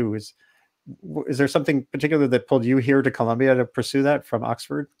lot too. Is there something particular that pulled you here to Columbia to pursue that from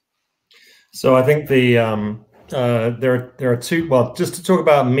Oxford? So I think there are two. Well, just to talk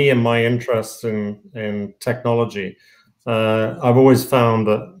about me and my interest in technology, I've always found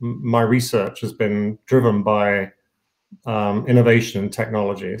that my research has been driven by innovation and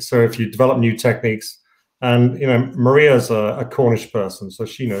technology. So if you develop new techniques, and you know, Maria's a Cornish person, so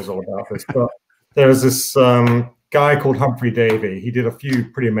she knows all about this. But there's this guy called Humphrey Davy. He did a few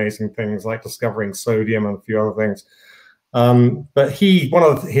pretty amazing things, like discovering sodium and a few other things. But one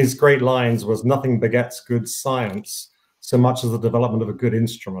of his great lines was, "Nothing begets good science so much as the development of a good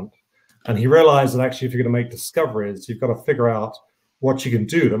instrument." And he realized that actually, if you're going to make discoveries, you've got to figure out what you can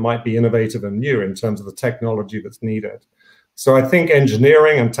do that might be innovative and new in terms of the technology that's needed. So I think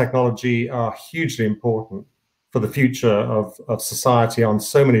engineering and technology are hugely important for the future of society on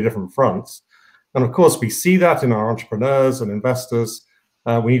so many different fronts. And of course, we see that in our entrepreneurs and investors.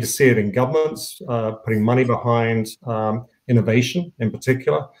 We need to see it in governments, putting money behind innovation in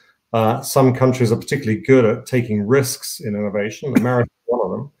particular. Some countries are particularly good at taking risks in innovation. America is one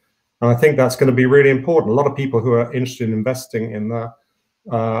of them. And I think that's going to be really important. A lot of people who are interested in investing in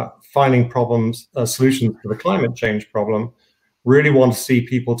finding solutions to the climate change problem really want to see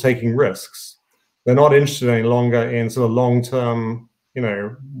people taking risks. They're not interested any longer in sort of long-term, you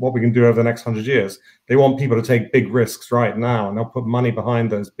know, what we can do over the next 100 years. They want people to take big risks right now, and they'll put money behind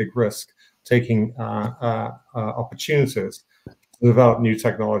those big risk-taking opportunities to develop new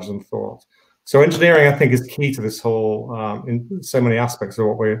technologies and thought. So engineering, I think, is key to this whole, in so many aspects of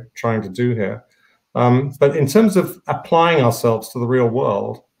what we're trying to do here. But in terms of applying ourselves to the real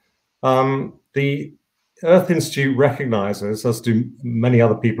world, the Earth Institute recognizes, as do many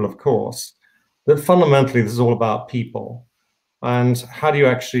other people, of course, that fundamentally this is all about people. And how do you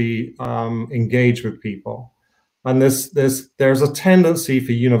actually engage with people? And there's a tendency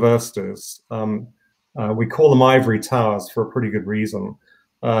for universities, we call them ivory towers for a pretty good reason,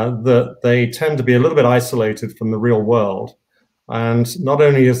 that they tend to be a little bit isolated from the real world. And not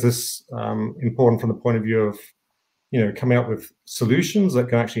only is this important from the point of view of, you know, coming up with solutions that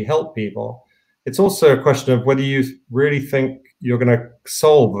can actually help people, it's also a question of whether you really think you're going to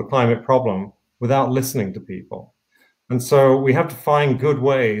solve the climate problem without listening to people. And so we have to find good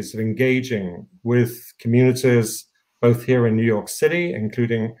ways of engaging with communities, both here in New York City,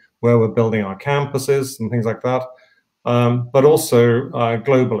 including where we're building our campuses and things like that, but also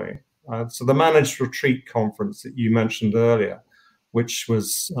globally. So the Managed Retreat Conference that you mentioned earlier, which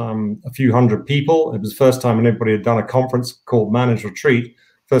was a few hundred people. It was the first time anybody had done a conference called Managed Retreat.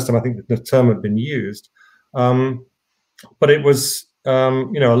 First time I think the term had been used. But it was,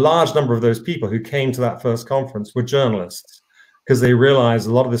 you know, a large number of those people who came to that first conference were journalists, because they realized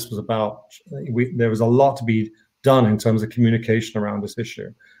a lot of this was about, there was a lot to be done in terms of communication around this issue.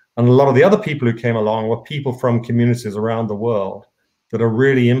 And a lot of the other people who came along were people from communities around the world that are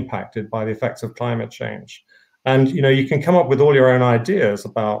really impacted by the effects of climate change. And, you know, you can come up with all your own ideas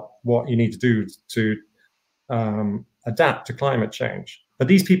about what you need to do to adapt to climate change. But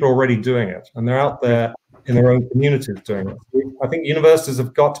these people are already doing it, and they're out there in their own communities doing it. I think universities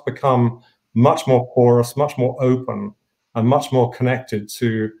have got to become much more porous, much more open, and much more connected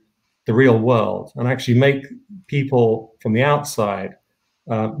to the real world, and actually make people from the outside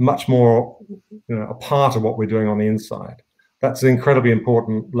much more, you know, a part of what we're doing on the inside. That's an incredibly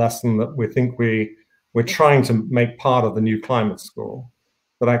important lesson that we think we're trying to make part of the new climate school,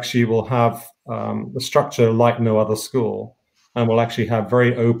 that actually will have the structure like no other school, and will actually have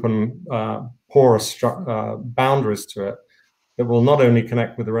very open, porous boundaries to it that will not only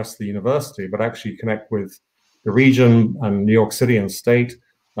connect with the rest of the university, but actually connect with the region and New York City and state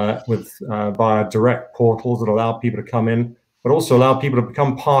via direct portals that allow people to come in, but also allow people to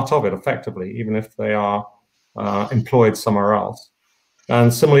become part of it effectively, even if they are employed somewhere else.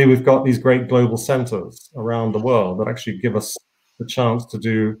 And similarly, we've got these great global centers around the world that actually give us the chance to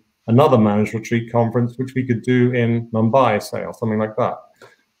do another Managed Retreat Conference, which we could do in Mumbai, say, or something like that.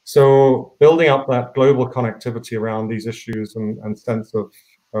 So building up that global connectivity around these issues and sense of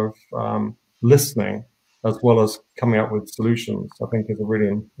listening, as well as coming up with solutions, I think is a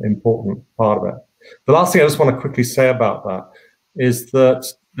really important part of it. The last thing I just want to quickly say about that is that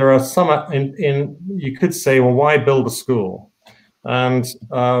there are some, you could say, well, why build a school? And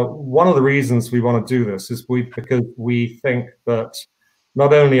one of the reasons we want to do this is because we think that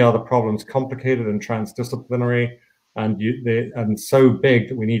not only are the problems complicated and transdisciplinary and so big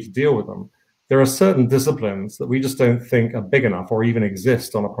that we need to deal with them, there are certain disciplines that we just don't think are big enough or even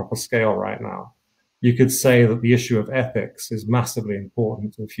exist on a proper scale right now. You could say that the issue of ethics is massively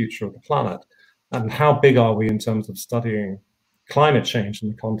important to the future of the planet. And how big are we in terms of studying climate change in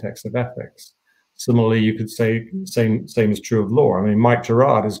the context of ethics? Similarly, you could say same is true of law. I mean, Mike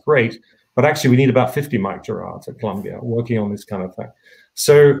Gerard is great, but actually we need about 50 Mike Gerards at Columbia working on this kind of thing.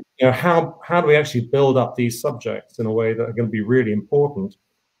 So, you know, how do we actually build up these subjects in a way that are going to be really important?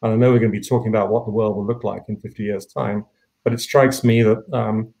 And I know we're going to be talking about what the world will look like in 50 years' time, but it strikes me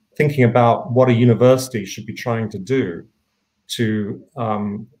that thinking about what a university should be trying to do to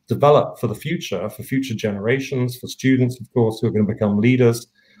develop for the future, for future generations, for students, of course, who are going to become leaders,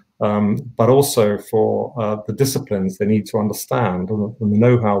 but also for the disciplines they need to understand and the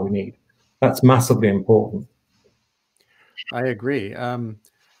know-how we need. That's massively important. I agree.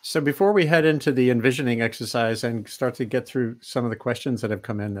 So before we head into the envisioning exercise and start to get through some of the questions that have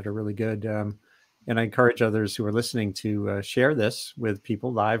come in that are really good, and I encourage others who are listening to share this with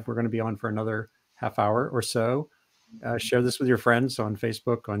people live. We're going to be on for another half hour or so. Share this with your friends on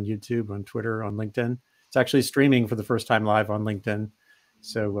Facebook, on YouTube, on Twitter, on LinkedIn. It's actually streaming for the first time live on LinkedIn.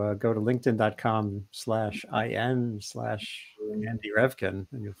 So go to linkedin.com/in/Andy Revkin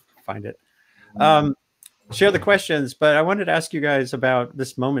and you'll find it. Share the questions, but I wanted to ask you guys about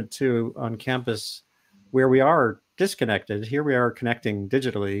this moment too on campus where we are disconnected. Here we are connecting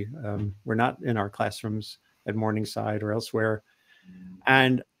digitally. We're not in our classrooms at Morningside or elsewhere.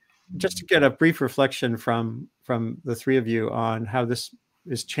 And just to get a brief reflection from the three of you on how this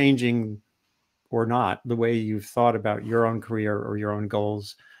is changing or not the way you've thought about your own career or your own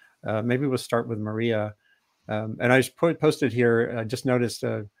goals. Maybe we'll start with Maria. And I just posted here, I just noticed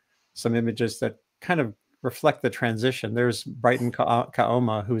some images that kind of reflect the transition. There's Brighton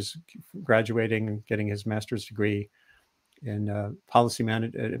Kaoma, who's graduating and getting his master's degree in policy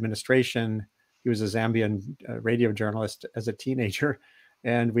administration. He was a Zambian radio journalist as a teenager.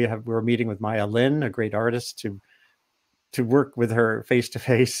 And we're meeting with Maya Lin, a great artist, to work with her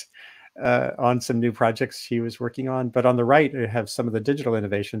face-to-face on some new projects she was working on. But on the right, we have some of the digital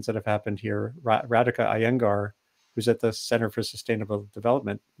innovations that have happened here. Radhika Iyengar, who's at the Center for Sustainable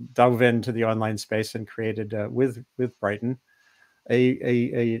Development, dove into the online space and created with Brighton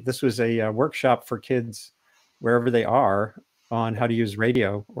this was a workshop for kids wherever they are on how to use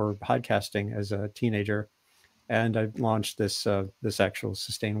radio or podcasting as a teenager. And I've launched this actual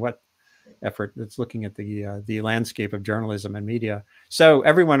Sustain What effort that's looking at the landscape of journalism and media. So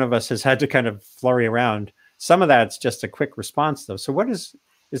every one of us has had to kind of flurry around. Some of that's just a quick response, though. So is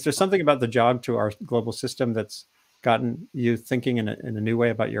there something about the jog to our global system that's gotten you thinking in a new way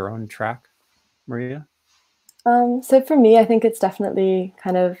about your own track, Maria? So for me, I think it's definitely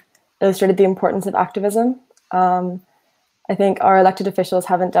kind of illustrated the importance of activism. I think our elected officials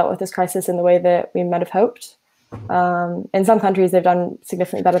haven't dealt with this crisis in the way that we might have hoped. In some countries, they've done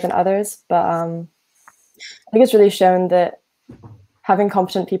significantly better than others, but I think it's really shown that having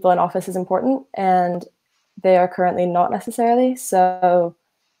competent people in office is important, and they are currently not necessarily. So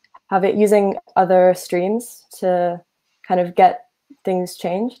using other streams to kind of get things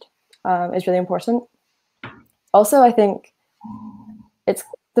changed is really important. Also, I think it's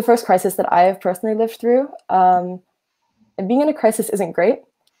the first crisis that I have personally lived through. And being in a crisis isn't great,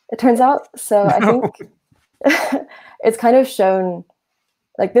 it turns out. So I think it's kind of shown,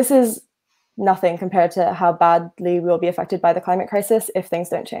 like, this is nothing compared to how badly we'll be affected by the climate crisis if things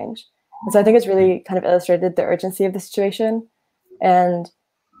don't change. And so I think it's really kind of illustrated the urgency of the situation and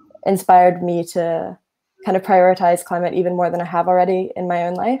inspired me to kind of prioritize climate even more than I have already in my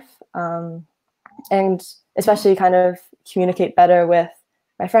own life. And especially kind of communicate better with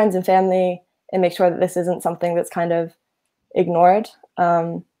my friends and family and make sure that this isn't something that's kind of ignored.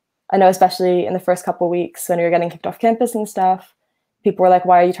 I know especially in the first couple of weeks when we were getting kicked off campus and stuff, people were like,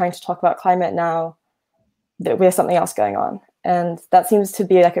 why are you trying to talk about climate now that we have something else going on? And that seems to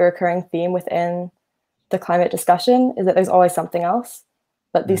be like a recurring theme within the climate discussion, is that there's always something else,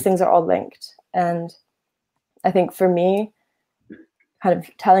 but these things are all linked. And I think for me, kind of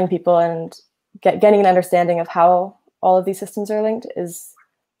telling people and getting an understanding of how all of these systems are linked is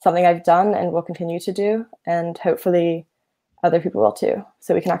something I've done and will continue to do. And hopefully other people will too,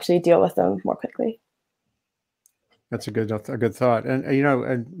 so we can actually deal with them more quickly. That's a good thought. And, you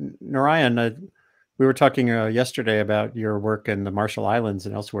know, Narayan, we were talking yesterday about your work in the Marshall Islands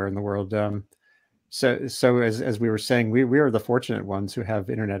and elsewhere in the world. So as we were saying, we are the fortunate ones who have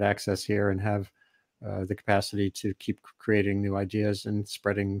internet access here and have the capacity to keep creating new ideas and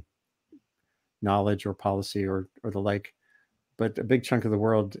spreading knowledge or policy or the like. But a big chunk of the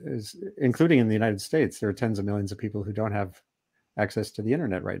world is, including in the United States, there are tens of millions of people who don't have access to the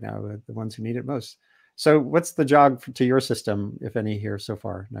internet right now, the ones who need it most. So what's the jog to your system, if any, here so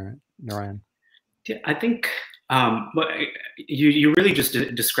far, Narayan? Yeah, I think you really just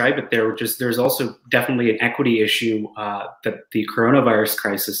described it there. There's also definitely an equity issue that the coronavirus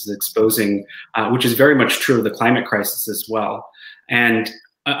crisis is exposing, which is very much true of the climate crisis as well. And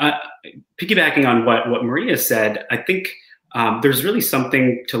piggybacking on what Maria said, I think there's really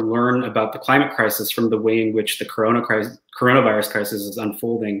something to learn about the climate crisis from the way in which the coronavirus crisis is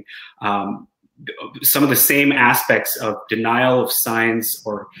unfolding. Some of the same aspects of denial of science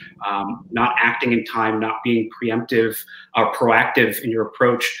or not acting in time, not being preemptive or proactive in your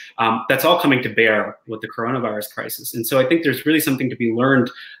approach, that's all coming to bear with the coronavirus crisis. And so I think there's really something to be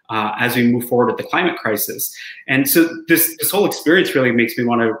learned as we move forward with the climate crisis. And so this whole experience really makes me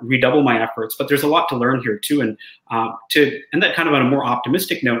want to redouble my efforts, but there's a lot to learn here too. And to end that kind of on a more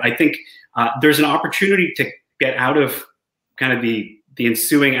optimistic note, I think there's an opportunity to get out of kind of the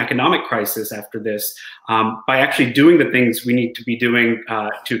ensuing economic crisis after this by actually doing the things we need to be doing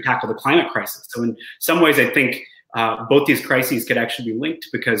to tackle the climate crisis. So in some ways, I think both these crises could actually be linked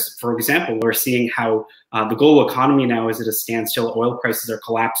because, for example, we're seeing how the global economy now is at a standstill, oil prices are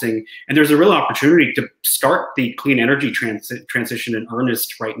collapsing, and there's a real opportunity to start the clean energy transition in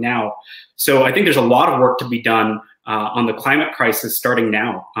earnest right now. So I think there's a lot of work to be done on the climate crisis starting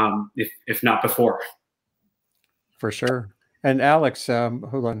now, if not before. For sure. And Alex,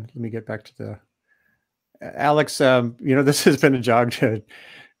 hold on, let me get back to the Alex. You know, this has been a jog to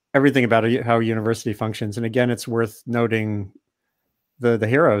everything about how a university functions. And again, it's worth noting the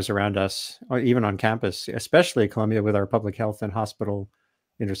heroes around us, even on campus, especially at Columbia with our public health and hospital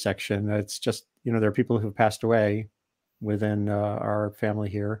intersection. It's just, you know, there are people who have passed away within our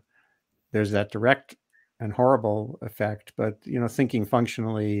family here. There's that direct and horrible effect, but, you know, thinking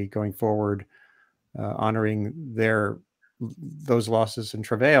functionally going forward, honoring those losses and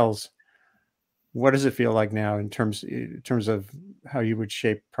travails, what does it feel like now in terms of how you would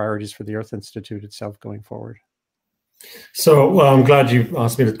shape priorities for the Earth Institute itself going forward? So, well, I'm glad you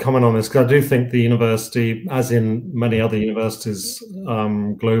asked me to comment on this, because I do think the university, as in many other universities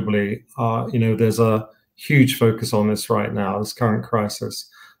globally, you know, there's a huge focus on this right now, this current crisis,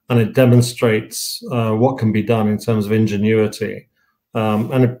 and it demonstrates what can be done in terms of ingenuity.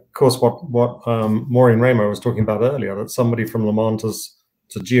 And of course, what Maureen Raymer was talking about earlier, that somebody from Lamont has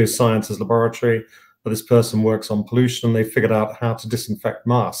a geosciences laboratory, but this person works on pollution, and they figured out how to disinfect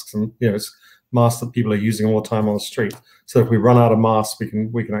masks, and you know, it's masks that people are using all the time on the street. So if we run out of masks, we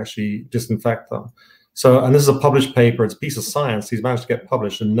can actually disinfect them. So, and this is a published paper; it's a piece of science. He's managed to get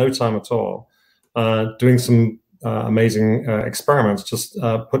published in no time at all, doing some amazing experiments just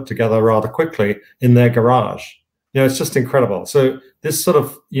put together rather quickly in their garage. It's just incredible. So this sort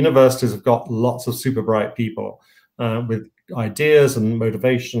of universities have got lots of super bright people with ideas and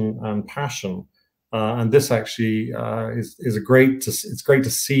motivation and passion. And this actually is great to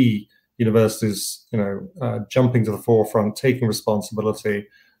see universities, jumping to the forefront, taking responsibility,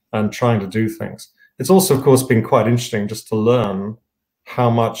 and trying to do things. It's also, of course, been quite interesting just to learn how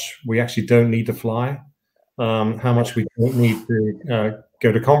much we actually don't need to fly, how much we don't need to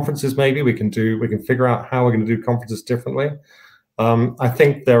go to conferences. Maybe we can figure out how we're going to do conferences differently. I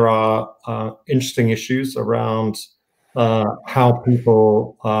think there are interesting issues around how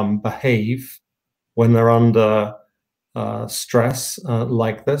people behave when they're under stress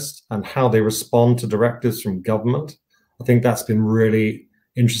like this, and how they respond to directives from government. I think that's been really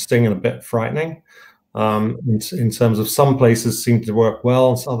interesting and a bit frightening. In terms of some places seem to work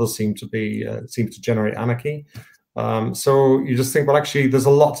well, and others seem to generate anarchy. So you just think, well, actually, there's a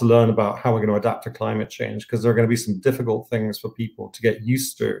lot to learn about how we're going to adapt to climate change, because there are going to be some difficult things for people to get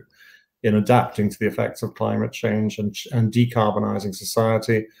used to in adapting to the effects of climate change and decarbonizing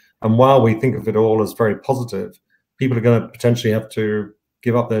society. And while we think of it all as very positive, people are going to potentially have to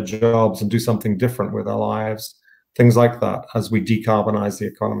give up their jobs and do something different with their lives, things like that, as we decarbonize the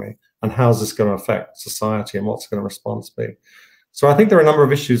economy. And how's this going to affect society, and what's going to response be? So I think there are a number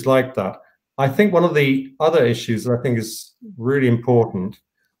of issues like that. I think one of the other issues that I think is really important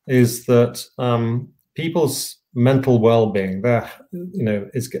is that people's mental well-being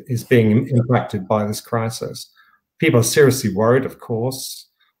is being impacted by this crisis. People are seriously worried, of course.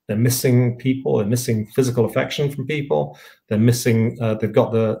 They're missing people. They're missing physical affection from people. They're missing. They've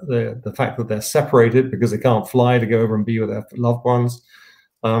got the fact that they're separated because they can't fly to go over and be with their loved ones.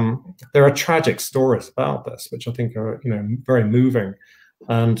 There are tragic stories about this, which I think are very moving,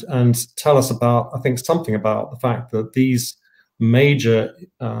 and tell us about, I think, something about the fact that these major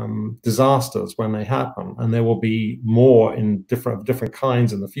disasters, when they happen, and there will be more in different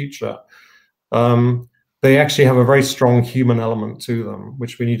kinds in the future, they actually have a very strong human element to them,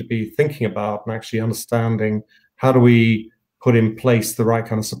 which we need to be thinking about and actually understanding how do we put in place the right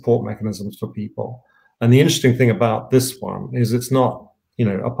kind of support mechanisms for people. And the interesting thing about this one is it's not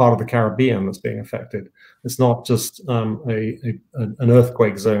a part of the Caribbean that's being affected. It's not just an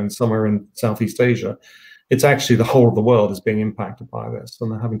earthquake zone somewhere in Southeast Asia. It's actually the whole of the world is being impacted by this,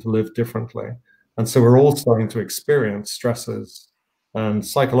 and they're having to live differently. And so we're all starting to experience stresses and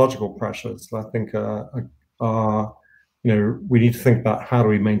psychological pressures that I think are we need to think about how do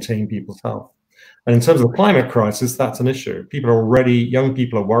we maintain people's health. And in terms of the climate crisis, that's an issue. Young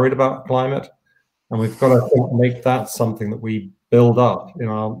people are worried about climate, and we've got to make that something that we build up in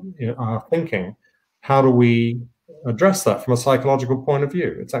our thinking. How do we address that from a psychological point of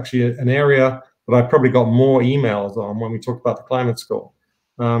view? It's actually an area that I probably got more emails on when we talked about the climate school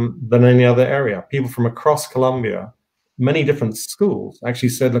than any other area. People from across Colombia, many different schools, actually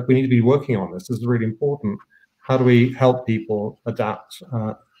said, look, we need to be working on this. This is really important. How do we help people adapt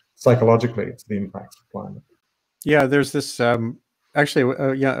psychologically to the impacts of climate? Yeah, there's this actually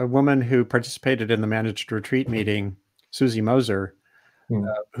a woman who participated in the managed retreat meeting, Susie Moser,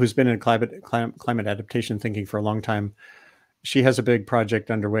 who's been in climate adaptation thinking for a long time. She has a big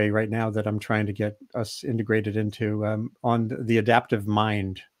project underway right now that I'm trying to get us integrated into on the adaptive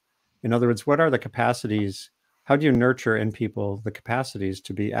mind. In other words, what are the capacities? How do you nurture in people the capacities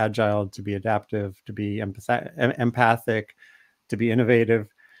to be agile, to be adaptive, to be empathic, to be innovative?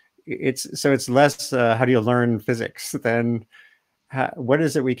 It's less how do you learn physics than what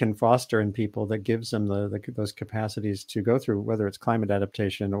is it we can foster in people that gives them those capacities to go through, whether it's climate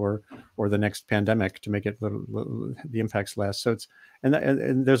adaptation or the next pandemic, to make it the impacts less. So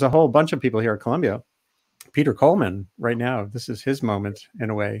and there's a whole bunch of people here at Columbia. Peter Coleman, right now, this is his moment in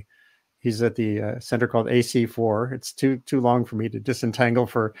a way. He's at the center called AC4. It's too long for me to disentangle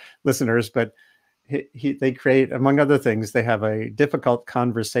for listeners, but they create, among other things, they have a difficult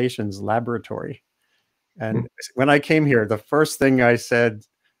conversations laboratory. And when I came here, the first thing I said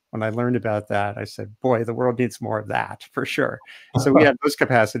when I learned about that, I said, boy, the world needs more of that for sure. So we have those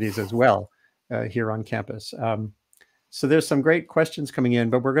capacities as well here on campus. So there's some great questions coming in,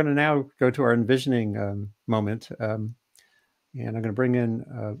 but we're going to now go to our envisioning moment. And I'm going to bring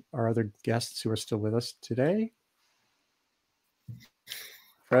in our other guests who are still with us today,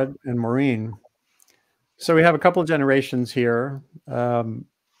 Fred and Maureen. So we have a couple of generations here.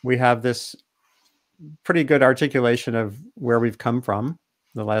 We have this pretty good articulation of where we've come from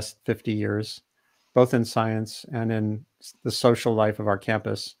the last 50 years, both in science and in the social life of our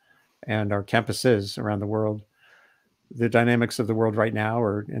campus and our campuses around the world. the dynamics of the world right now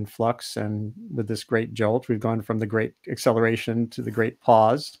are in flux, and with this great jolt, we've gone from the great acceleration to the great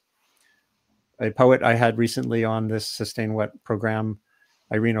pause. A poet I had recently on this Sustain Wet program,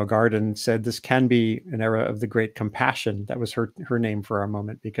 Irene O'Garden, said this can be an era of the great compassion. That was her name for our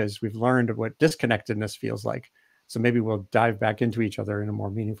moment, because we've learned what disconnectedness feels like. So maybe we'll dive back into each other in a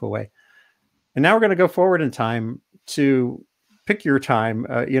more meaningful way. And now we're going to go forward in time to pick your time.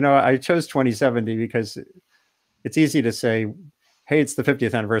 I chose 2070 because it's easy to say, hey, it's the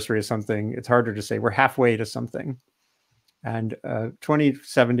 50th anniversary of something. It's harder to say we're halfway to something. And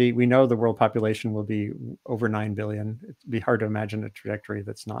 2070, we know the world population will be over 9 billion. It'd be hard to imagine a trajectory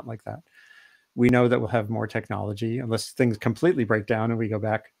that's not like that. We know that we'll have more technology, unless things completely break down and we go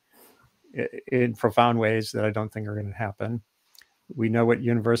back in profound ways that I don't think are going to happen. We know what the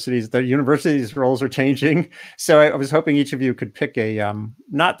universities' roles are changing. So I was hoping each of you could pick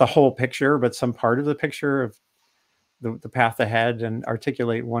not the whole picture, but some part of the picture of the path ahead, and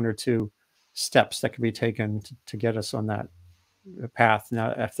articulate one or two steps that can be taken to get us on that path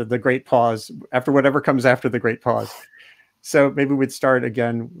now, after the great pause, after whatever comes after the great pause. So maybe we'd start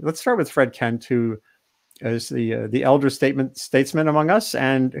again. Let's start with Fred Kent, who is the elder statesman among us,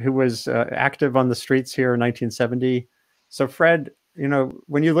 and who was active on the streets here in 1970. So Fred,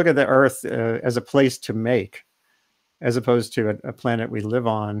 when you look at the Earth as a place to make, as opposed to a planet we live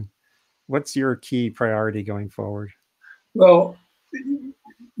on, what's your key priority going forward? Well,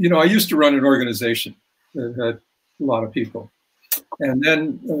 I used to run an organization that had a lot of people. And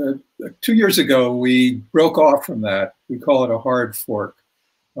then 2 years ago, we broke off from that. We call it a hard fork.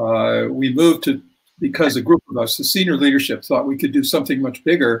 We moved because a group of us, the senior leadership, thought we could do something much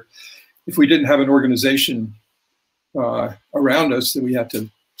bigger if we didn't have an organization around us that we had to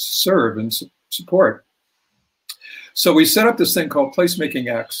serve and support. So we set up this thing called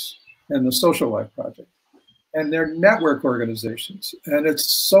Placemaking X and the Social Life Project. And they're network organizations. And it's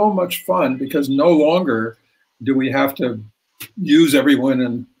so much fun because no longer do we have to use everyone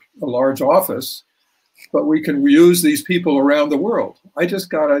in a large office, but we can use these people around the world. I just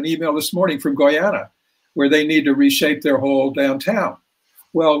got an email this morning from Guyana where they need to reshape their whole downtown.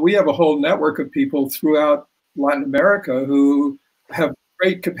 Well, we have a whole network of people throughout Latin America who have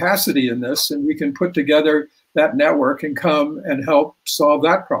great capacity in this, and we can put together that network and come and help solve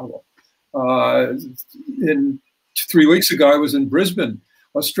that problem. 3 weeks ago, I was in Brisbane,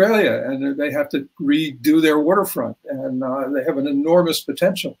 Australia, and they have to redo their waterfront, and they have an enormous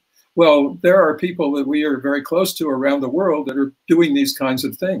potential. Well, there are people that we are very close to around the world that are doing these kinds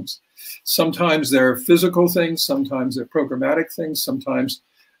of things. Sometimes they're physical things, sometimes they're programmatic things, sometimes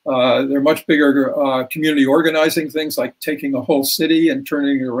they're much bigger community organizing things, like taking a whole city and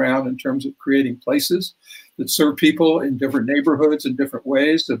turning it around in terms of creating places that serve people in different neighborhoods in different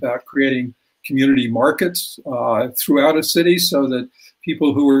ways, about creating community markets throughout a city so that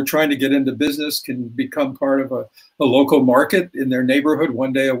people who are trying to get into business can become part of a local market in their neighborhood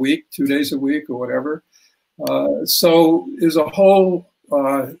 1 day a week, 2 days a week, or whatever. So there's a whole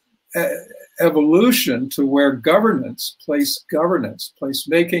evolution to where governance,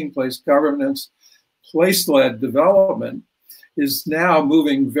 placemaking, place governance, place-led development is now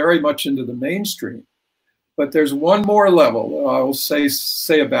moving very much into the mainstream. But there's one more level I will say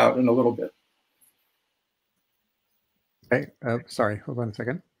about in a little bit. Okay, sorry, hold on a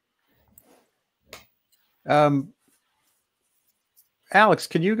second. Alex,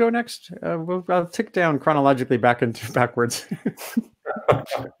 can you go next? I'll tick down chronologically backwards.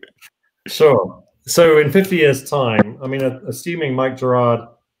 Sure. So in 50 years' time, I mean, assuming Mike Gerard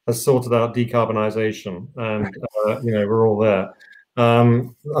has sorted out decarbonization and, we're all there,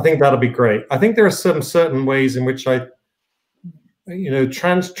 I think that'll be great. I think there are some certain ways in which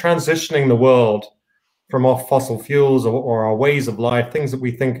transitioning the world from off fossil fuels or our ways of life, things that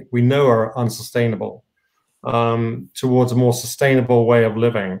we think we know are unsustainable, towards a more sustainable way of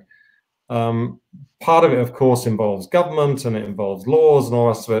living. Part of it, of course, involves government and it involves laws and all the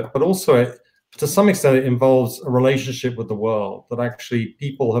rest of it, but also to some extent it involves a relationship with the world, that actually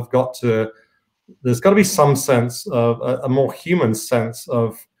people have got to, there's got to be some sense of a more human sense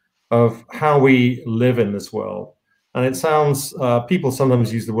of how we live in this world. And it sounds, people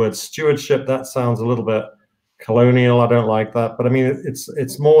sometimes use the word stewardship. That sounds a little bit colonial. I don't like that. But I mean,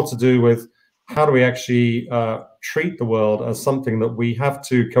 it's more to do with how do we actually treat the world as something that we have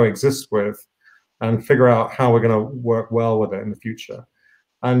to coexist with and figure out how we're going to work well with it in the future.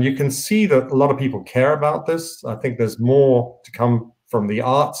 And you can see that a lot of people care about this. I think there's more to come from the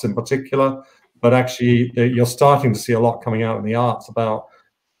arts in particular, but actually you're starting to see a lot coming out in the arts about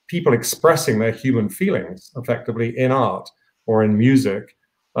people expressing their human feelings effectively in art or in music,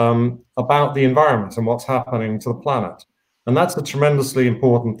 about the environment and what's happening to the planet. And that's a tremendously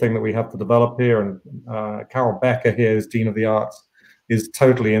important thing that we have to develop here. And Carol Becker here is Dean of the Arts, is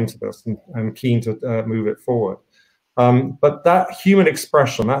totally into this and keen to move it forward. But that human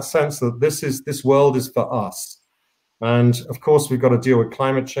expression, that sense that this world is for us. And of course, we've got to deal with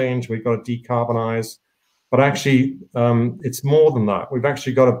climate change, we've got to decarbonize, but actually it's more than that. We've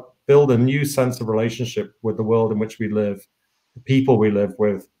actually got to build a new sense of relationship with the world in which we live, the people we live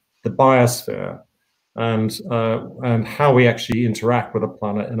with, the biosphere, and how we actually interact with the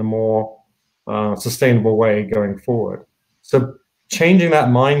planet in a more sustainable way going forward. So changing that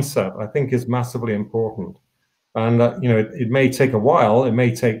mindset, I think, is massively important. And you know, it may take a while, it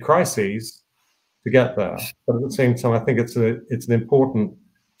may take crises to get there, but at the same time, I think it's an important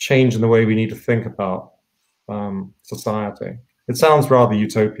change in the way we need to think about society. It sounds rather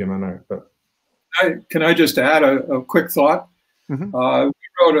utopian, I know, but can I just add a quick thought? Mm-hmm.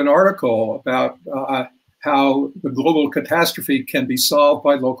 We wrote an article about how the global catastrophe can be solved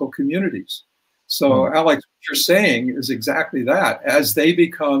by local communities. So, Alex, what you're saying is exactly that. As they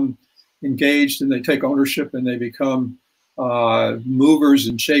become engaged and they take ownership and they become movers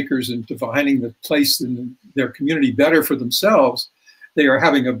and shakers and defining the place in their community better for themselves, they are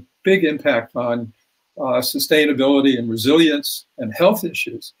having a big impact on sustainability and resilience and health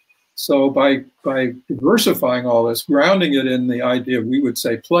issues. So by diversifying all this, grounding it in the idea, we would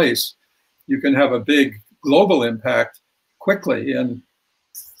say, place, you can have a big global impact quickly. And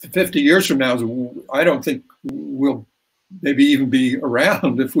 50 years from now, I don't think we'll maybe even be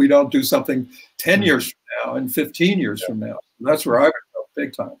around if we don't do something 10 years from now and 15 years from now. That's where I would go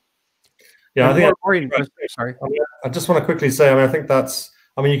big time. Yeah, I think sorry. I just want to quickly say, I think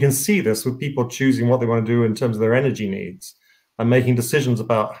you can see this with people choosing what they want to do in terms of their energy needs and making decisions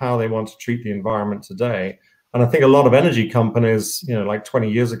about how they want to treat the environment today. And I think a lot of energy companies, like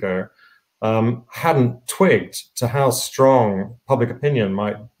 20 years ago, hadn't twigged to how strong public opinion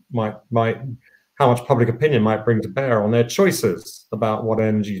how much public opinion might bring to bear on their choices about what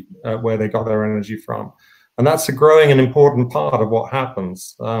energy, where they got their energy from. And that's a growing and important part of what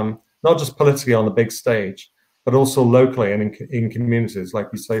happens, not just politically on the big stage, but also locally and in communities, like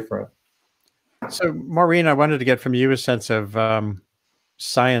you say, Fred. So, Maureen, I wanted to get from you a sense of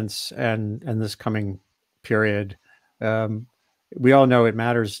science and this coming period. We all know it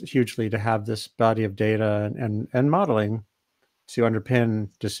matters hugely to have this body of data and modeling to underpin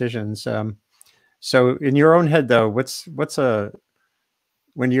decisions. So, in your own head, though, what's that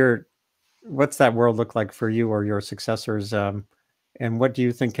world look like for you or your successors? And what do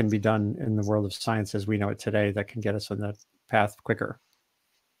you think can be done in the world of science as we know it today that can get us on that path quicker?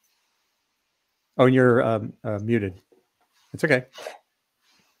 Oh, and you're muted. It's okay.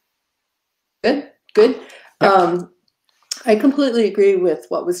 Good. Yep. I completely agree with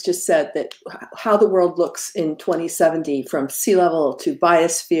what was just said, that how the world looks in 2070, from sea level to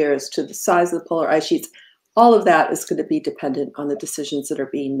biospheres to the size of the polar ice sheets, all of that is going to be dependent on the decisions that are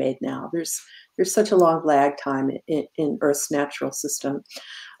being made now. There's such a long lag time in Earth's natural system.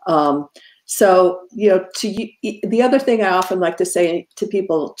 So, the other thing I often like to say to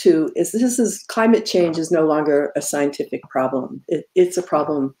people too is climate change is no longer a scientific problem. It's a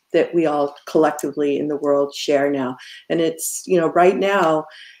problem that we all collectively in the world share now. And it's, right now,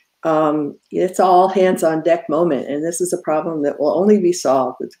 it's all hands on deck moment. And this is a problem that will only be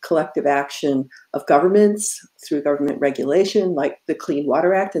solved with the collective action of governments through government regulation, like the Clean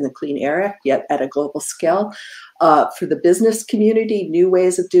Water Act and the Clean Air Act, yet at a global scale. For the business community, new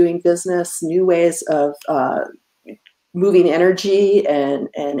ways of doing business, new ways of moving energy and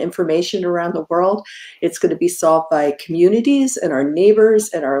information around the world. It's going to be solved by communities and our neighbors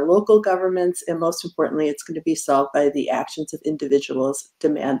and our local governments. And most importantly, it's going to be solved by the actions of individuals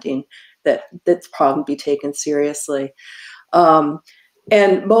demanding that this problem be taken seriously.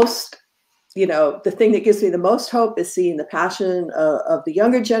 And most, the thing that gives me the most hope is seeing the passion of the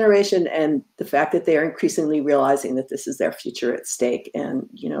younger generation and the fact that they are increasingly realizing that this is their future at stake. And,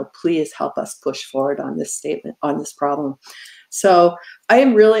 please help us push forward on this statement, on this problem. So I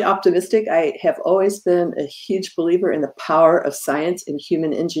am really optimistic. I have always been a huge believer in the power of science and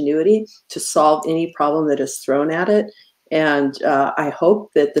human ingenuity to solve any problem that is thrown at it. And I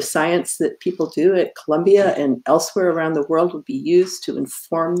hope that the science that people do at Columbia and elsewhere around the world will be used to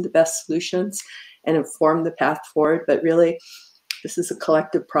inform the best solutions and inform the path forward. But really, this is a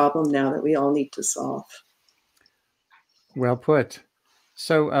collective problem now that we all need to solve. Well put.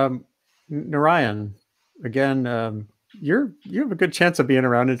 So, Narayan, again, you have a good chance of being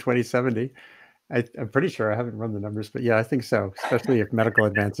around in 2070. I'm pretty sure. I haven't run the numbers, but yeah, I think so, especially if medical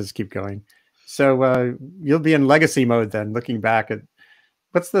advances keep going. So you'll be in legacy mode then, looking back at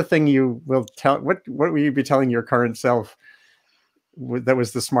what's the thing you will tell? What will you be telling your current self that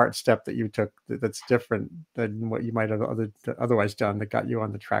was the smart step that you took that's different than what you might have otherwise done that got you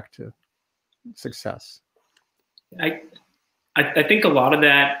on the track to success? I think a lot of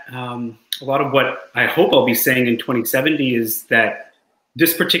that, a lot of what I hope I'll be saying in 2070 is that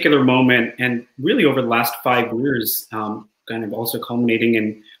this particular moment, and really over the last 5 years, kind of also culminating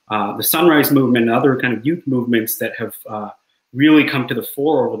in the Sunrise Movement and other kind of youth movements that have really come to the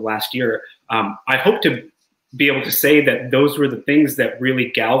fore over the last year. I hope to be able to say that those were the things that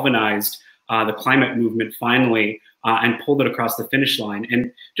really galvanized the climate movement finally and pulled it across the finish line.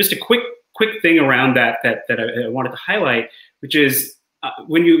 And just a quick thing around that I wanted to highlight, which is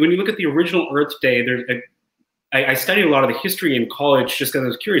when you look at the original Earth Day, I studied a lot of the history in college just because I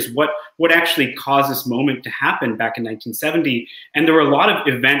was curious what actually caused this moment to happen back in 1970. And there were a lot of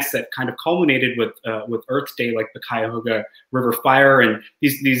events that kind of culminated with Earth Day, like the Cuyahoga River Fire and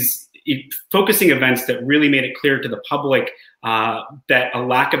these focusing events that really made it clear to the public that a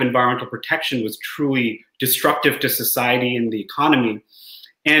lack of environmental protection was truly destructive to society and the economy.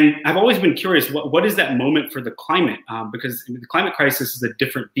 And I've always been curious, what is that moment for the climate? Because the climate crisis is a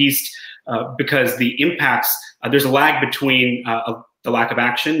different beast because the impacts, there's a lag between the lack of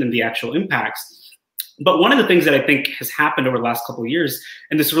action and the actual impacts. But one of the things that I think has happened over the last couple of years,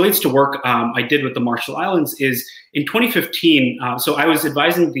 and this relates to work I did with the Marshall Islands, is in 2015, so I was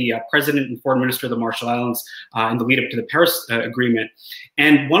advising the president and foreign minister of the Marshall Islands in the lead up to the Paris Agreement.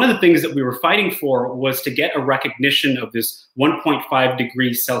 And one of the things that we were fighting for was to get a recognition of this 1.5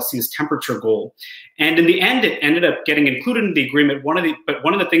 degrees Celsius temperature goal. And in the end, it ended up getting included in the agreement. But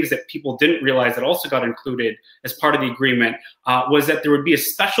one of the things that people didn't realize that also got included as part of the agreement was that there would be a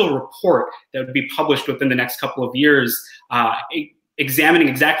special report that would be published within the next couple of years examining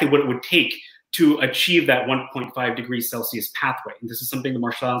exactly what it would take to achieve that 1.5 degrees Celsius pathway. And this is something the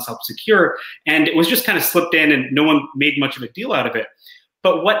Marshall Islands helped secure. And it was just kind of slipped in and no one made much of a deal out of it.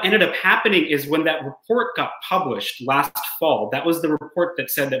 But what ended up happening is when that report got published last fall, that was the report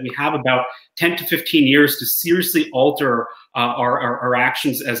that said that we have about 10 to 15 years to seriously alter our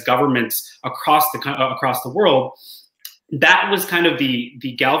actions as governments across the world. That was kind of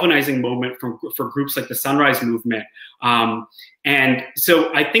the galvanizing moment for groups like the Sunrise Movement. And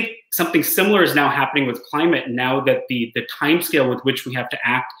so I think something similar is now happening with climate now that the timescale with which we have to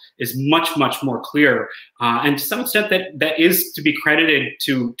act is much, much more clear. And to some extent that is to be credited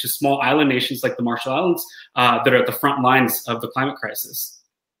to small island nations like the Marshall Islands that are at the front lines of the climate crisis.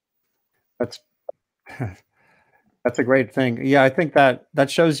 That's a great thing. Yeah, I think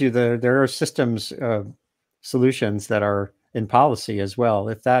that shows you there are systems solutions that are in policy as well.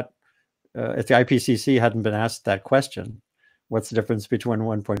 If the IPCC hadn't been asked that question, what's the difference between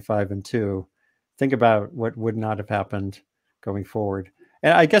 1.5 and 2? Think about what would not have happened going forward.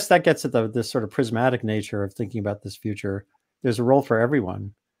 And I guess that gets at this sort of prismatic nature of thinking about this future. There's a role for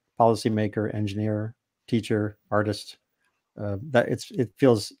everyone: policymaker, engineer, teacher, artist. It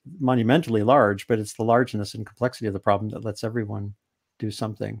feels monumentally large, but it's the largeness and complexity of the problem that lets everyone do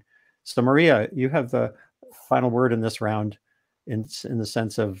something. So Maria, you have the final word in this round in the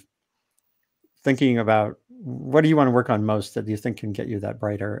sense of thinking about what do you want to work on most that you think can get you that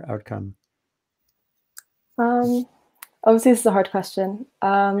brighter outcome? Obviously, this is a hard question.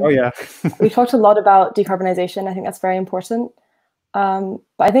 Oh, yeah. We talked a lot about decarbonization. I think that's very important. But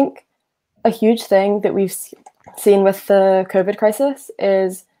I think a huge thing that we've seen with the COVID crisis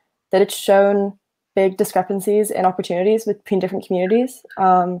is that it's shown big discrepancies in opportunities between different communities,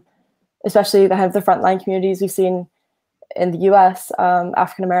 especially the frontline communities. We've seen in the US,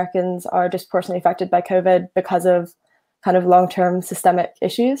 African Americans are disproportionately affected by COVID because of kind of long-term systemic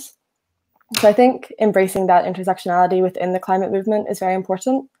issues. So I think embracing that intersectionality within the climate movement is very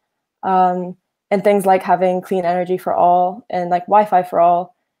important. And things like having clean energy for all and like Wi-Fi for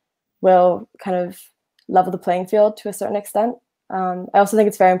all will kind of level the playing field to a certain extent. I also think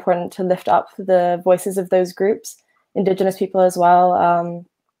it's very important to lift up the voices of those groups. Indigenous people as well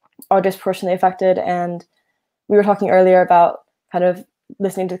are disproportionately affected. And we were talking earlier about kind of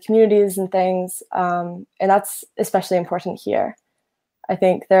listening to communities and things. And that's especially important here. I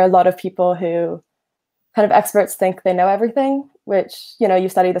think there are a lot of people who kind of experts think they know everything, which, you know,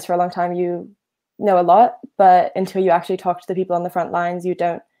 you've studied this for a long time, you know a lot, but until you actually talk to the people on the front lines, you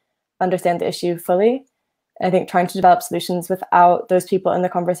don't understand the issue fully. And I think trying to develop solutions without those people in the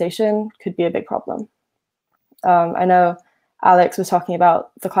conversation could be a big problem. I know Alex was talking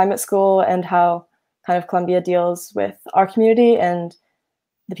about the climate school and how kind of Columbia deals with our community and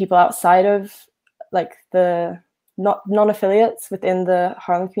the people outside of like the non-affiliates within the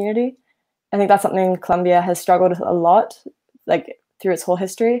Harlem community. I think that's something Columbia has struggled with a lot, like through its whole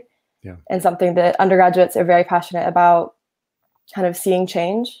history, yeah. and something that undergraduates are very passionate about, kind of seeing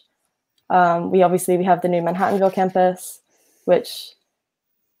change. We have the new Manhattanville campus, which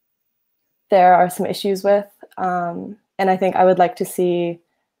there are some issues with. And I think I would like to see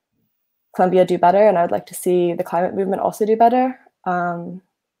Columbia do better, and I would like to see the climate movement also do better, in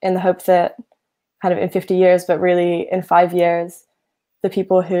the hope that kind of in 50 years, but really in 5 years, the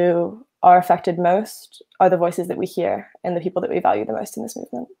people who are affected most are the voices that we hear and the people that we value the most in this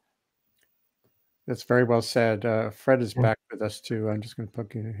movement. That's very well said. Fred is back with us too. I'm just going to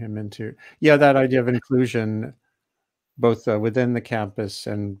plug him into, yeah, that idea of inclusion, both within the campus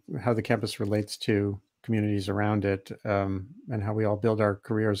and how the campus relates to communities around it, and how we all build our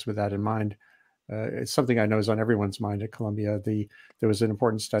careers with that in mind. It's something I know is on everyone's mind at Columbia. There was an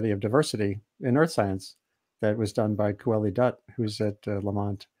important study of diversity in earth science that was done by Coeli Dutt, who's at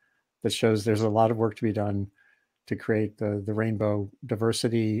Lamont, that shows there's a lot of work to be done to create the rainbow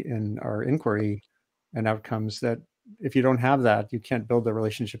diversity in our inquiry and outcomes, that if you don't have that, you can't build the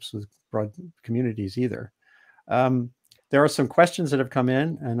relationships with broad communities either. There are some questions that have come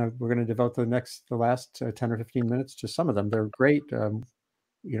in, and we're going to devote the last 10 or 15 minutes to some of them. They're great.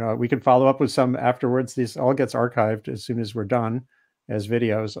 You know, we can follow up with some afterwards. This all gets archived as soon as we're done as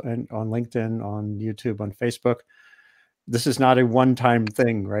videos, and on LinkedIn, on YouTube, on Facebook. This is not a one-time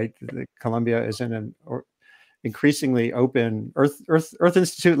thing, right? Columbia is in an increasingly open Earth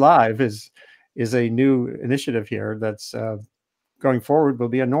Institute Live is a new initiative here that's going forward will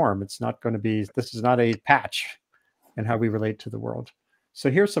be a norm. It's not going to be, this is not a patch in how we relate to the world. So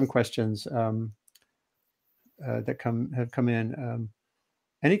here's some questions that have come in.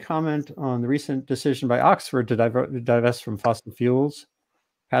 Any comment on the recent decision by Oxford to divest from fossil fuels,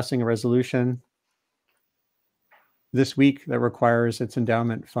 passing a resolution this week that requires its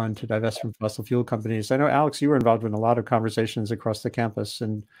endowment fund to divest from fossil fuel companies? I know, Alex, you were involved in a lot of conversations across the campus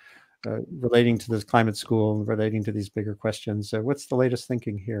and relating to this climate school and relating to these bigger questions. What's the latest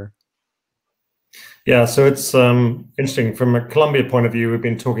thinking here? Yeah, so it's interesting. From a Columbia point of view, we've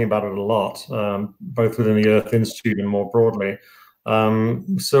been talking about it a lot, both within the Earth Institute and more broadly.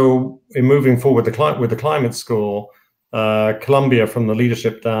 So in moving forward with the climate school, Columbia, from the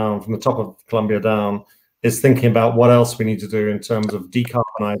leadership down, from the top of Columbia down, is thinking about what else we need to do in terms of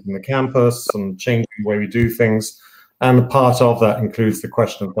decarbonizing the campus and changing the way we do things. And part of that includes the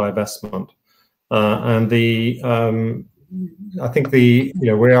question of divestment. I think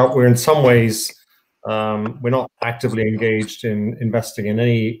we're in some ways, we're not actively engaged in investing in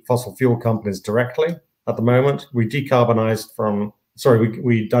any fossil fuel companies directly at the moment. We divested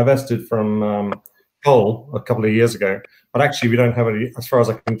from coal a couple of years ago, but actually we don't have any, as far as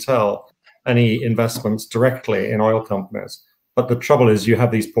I can tell, any investments directly in oil companies. But the trouble is, you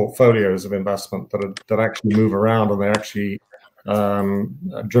have these portfolios of investment that actually move around, and they're actually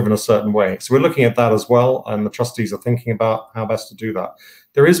driven a certain way. So we're looking at that as well, and the trustees are thinking about how best to do that.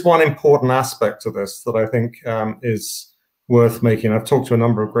 There is one important aspect to this that I think is worth making. I've talked to a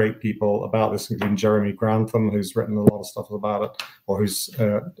number of great people about this, including Jeremy Grantham, who's written a lot of stuff about it, or who's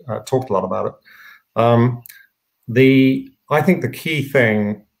talked a lot about it. I think the key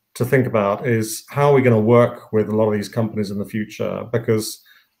thing to think about is how are we going to work with a lot of these companies in the future, because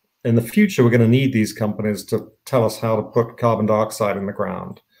in the future we're going to need these companies to tell us how to put carbon dioxide in the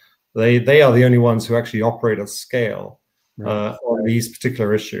ground. They are the only ones who actually operate at scale on these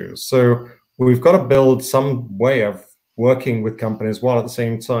particular issues. So we've got to build some way of working with companies while at the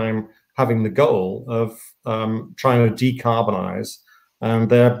same time having the goal of trying to decarbonize, and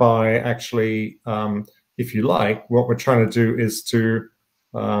thereby actually, if you like, what we're trying to do is to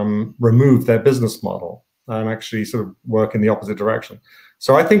remove their business model and actually sort of work in the opposite direction.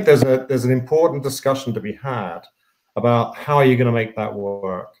 So I think there's an important discussion to be had about how are you going to make that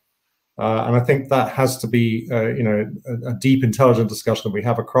work, and I think that has to be a deep, intelligent discussion that we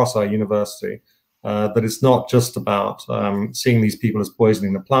have across our university. That it's not just about seeing these people as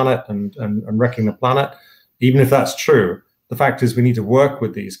poisoning the planet and wrecking the planet. Even if that's true, the fact is we need to work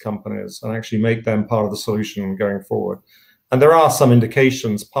with these companies and actually make them part of the solution going forward. And there are some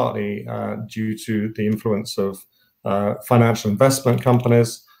indications, partly due to the influence of financial investment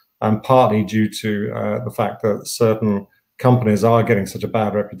companies, and partly due to the fact that certain companies are getting such a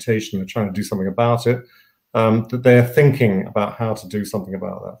bad reputation, they're trying to do something about it, that they're thinking about how to do something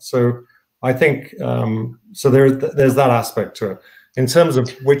about that. So I think, there's that aspect to it. In terms of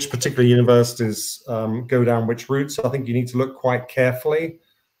which particular universities go down which routes, I think you need to look quite carefully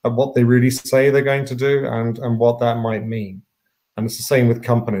at what they really say they're going to do and what that might mean. And it's the same with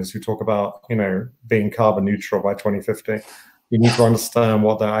companies who talk about, being carbon neutral by 2050. you need to understand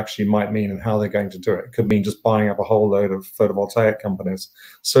what that actually might mean and how they're going to do it. It could mean just buying up a whole load of photovoltaic companies.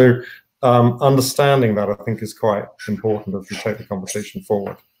 So understanding that, I think, is quite important as we take the conversation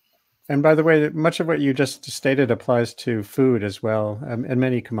forward. And by the way, much of what you just stated applies to food as well, and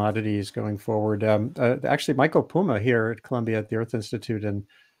many commodities going forward. Actually, Michael Puma here at Columbia at the Earth Institute and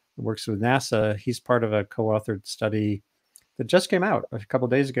works with NASA, he's part of a co-authored study that just came out a couple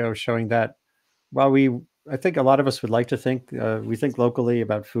of days ago showing that while I think a lot of us would like to think, we think locally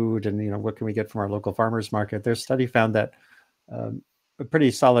about food and, you know, what can we get from our local farmers market, their study found that a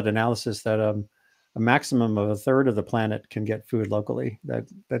pretty solid analysis that a maximum of 1/3 of the planet can get food locally.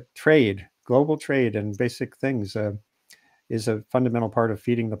 That trade, global trade and basic things is a fundamental part of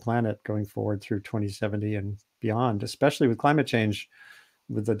feeding the planet going forward through 2070 and beyond, especially with climate change,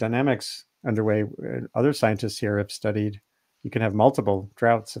 with the dynamics underway. Other scientists here have studied, you can have multiple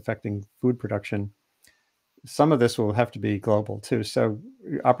droughts affecting food production. Some of this will have to be global too. So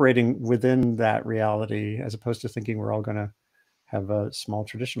operating within that reality, as opposed to thinking we're all going to have a small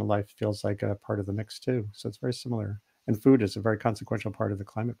traditional life, feels like a part of the mix too. So it's very similar. And food is a very consequential part of the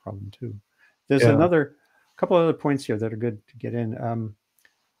climate problem too. There's another couple other points here that are good to get in.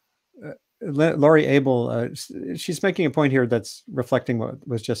 Laurie Abel, she's making a point here that's reflecting what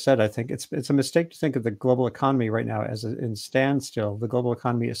was just said. I think it's a mistake to think of the global economy right now as in standstill. The global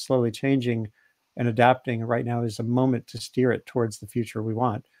economy is slowly changing and adapting. Right now is a moment to steer it towards the future we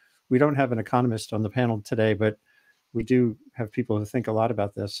want. We don't have an economist on the panel today, but we do have people who think a lot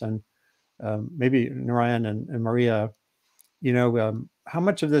about this. And maybe Narayan and Maria, you know, how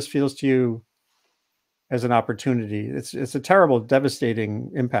much of this feels to you as an opportunity? It's a terrible,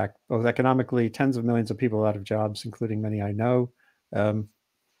 devastating impact, both economically, tens of millions of people out of jobs, including many I know.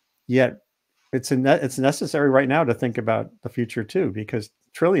 Yet it's necessary right now to think about the future too, because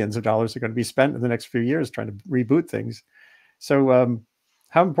trillions of dollars are going to be spent in the next few years trying to reboot things. So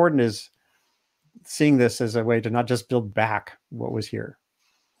how important is seeing this as a way to not just build back what was here?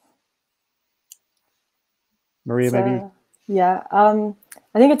 Maria, maybe? Yeah, I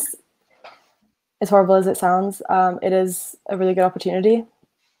think it's as horrible as it sounds, it is a really good opportunity.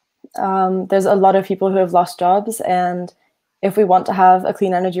 There's a lot of people who have lost jobs, and if we want to have a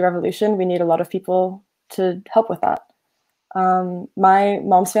clean energy revolution, we need a lot of people to help with that. My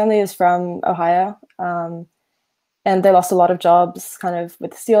mom's family is from Ohio, and they lost a lot of jobs kind of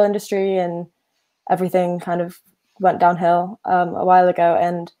with the steel industry, and everything kind of went downhill a while ago.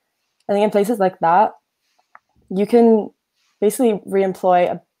 And I think in places like that, you can basically re-employ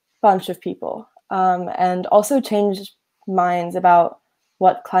a bunch of people. And also change minds about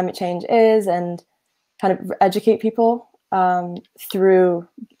what climate change is and kind of educate people through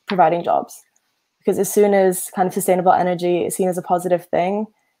providing jobs. Because as soon as kind of sustainable energy is seen as a positive thing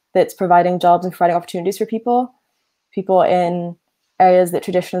that's providing jobs and providing opportunities for people in areas that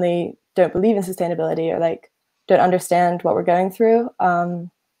traditionally don't believe in sustainability or like don't understand what we're going through,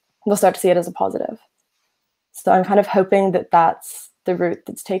 we'll start to see it as a positive. So I'm kind of hoping that that's the route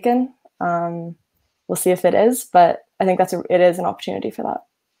that's taken. We'll see if it is, but I think it is an opportunity for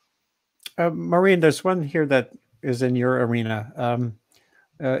that. Maureen, there's one here that is in your arena.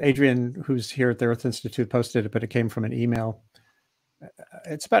 Adrian, who's here at the Earth Institute, posted it, but it came from an email.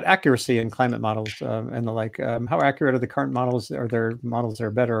 It's about accuracy in climate models and the like. How accurate are the current models? Are there models that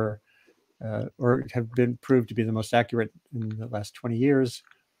are better or have been proved to be the most accurate in the last 20 years?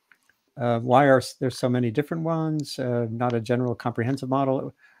 Why are there so many different ones? Not a general comprehensive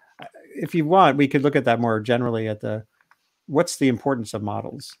model. If you want, we could look at that more generally at what's the importance of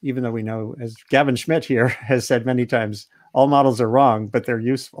models, even though we know, as Gavin Schmidt here has said many times, all models are wrong, but they're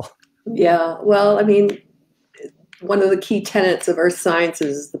useful. Yeah, well, I mean, one of the key tenets of earth science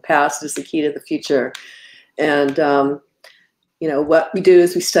is the past is the key to the future. And, you know, what we do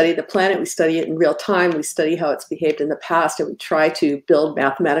is we study the planet, we study it in real time, we study how it's behaved in the past, and we try to build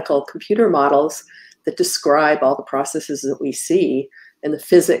mathematical computer models that describe all the processes that we see and the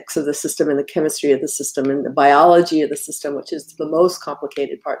physics of the system and the chemistry of the system and the biology of the system, which is the most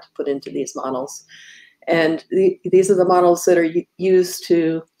complicated part to put into these models. And these are the models that are used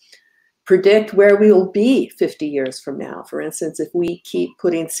to predict where we will be 50 years from now. For instance, if we keep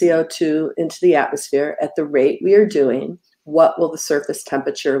putting CO2 into the atmosphere at the rate we are doing, what will the surface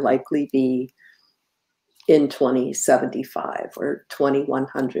temperature likely be in 2075 or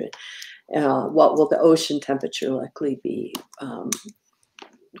 2100? What will the ocean temperature likely be?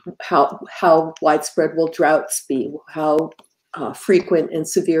 How widespread will droughts be? How frequent and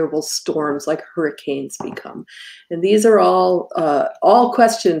severe will storms like hurricanes become? And these are all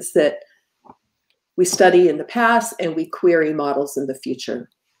questions that we study in the past and we query models in the future.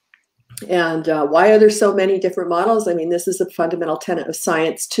 And why are there so many different models? I mean, this is a fundamental tenet of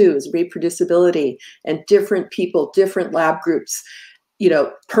science too, is reproducibility, and different people, different lab groups, you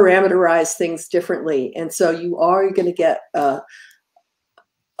know, parameterize things differently. And so you are going to get an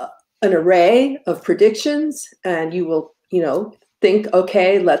array of predictions, and you will, you know, think,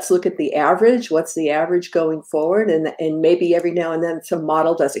 okay, let's look at the average. What's the average going forward? And maybe every now and then some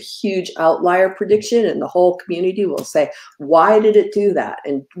model does a huge outlier prediction, and the whole community will say, why did it do that?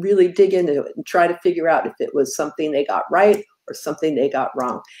 And really dig into it and try to figure out if it was something they got right or something they got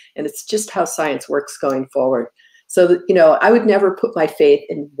wrong. And it's just how science works going forward. So that, you know, I would never put my faith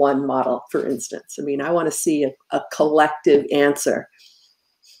in one model, for instance. I mean, I want to see a collective answer.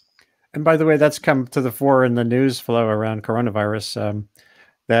 And by the way, that's come to the fore in the news flow around coronavirus,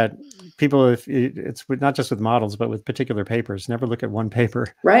 that people, if it's not just with models, but with particular papers, never look at one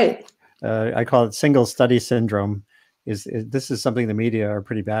paper. Right. I call it single study syndrome. This is something the media are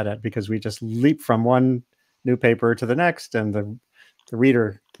pretty bad at, because we just leap from one new paper to the next, and the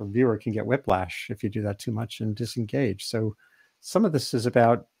reader, the viewer, can get whiplash if you do that too much and disengage. So some of this is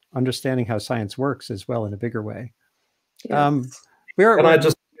about understanding how science works as well in a bigger way. Yes.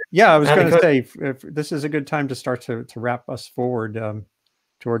 Yeah, I was going to say, if this is a good time to start to wrap us forward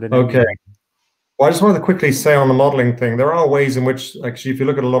toward an okay. ending. Well, I just wanted to quickly say on the modeling thing, there are ways in which, actually, if you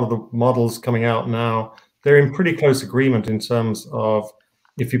look at a lot of the models coming out now, they're in pretty close agreement in terms of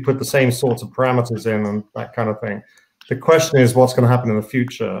if you put the same sorts of parameters in and that kind of thing. The question is what's going to happen in the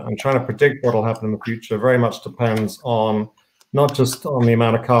future, and trying to predict what will happen in the future very much depends on not just on the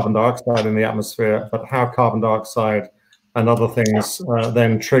amount of carbon dioxide in the atmosphere, but how carbon dioxide and other things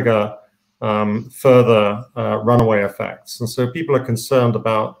then trigger further runaway effects. And so people are concerned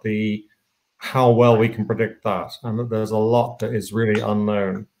about how well we can predict that, and that there's a lot that is really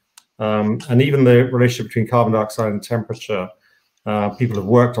unknown. And even the relationship between carbon dioxide and temperature, people have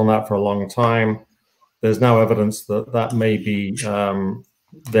worked on that for a long time. There's now evidence that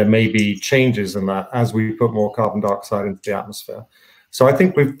there may be changes in that as we put more carbon dioxide into the atmosphere. So I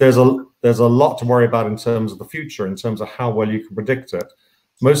think there's a lot to worry about in terms of the future, in terms of how well you can predict it.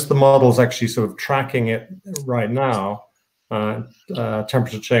 Most of the models actually sort of tracking it right now,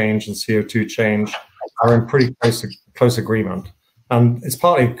 temperature change and CO2 change, are in pretty close agreement. And it's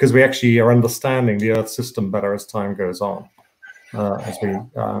partly because we actually are understanding the Earth system better as time goes on,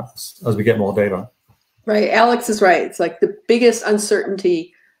 as we get more data. Right, Alex is right. It's like the biggest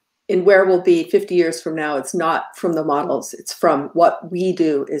uncertainty in where we'll be 50 years from now. It's not from the models. It's from what we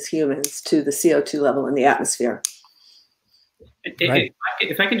do as humans to the CO2 level in the atmosphere. Right.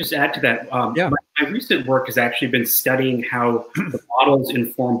 If I can just add to that, yeah. my recent work has actually been studying how the models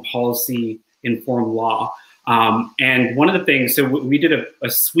inform policy, inform law. And one of the things, so we did a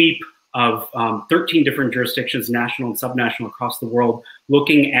sweep of 13 different jurisdictions, national and subnational across the world,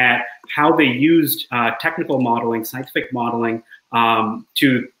 looking at how they used technical modeling, scientific modeling,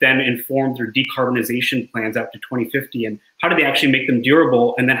 to then inform their decarbonization plans out to 2050, and how do they actually make them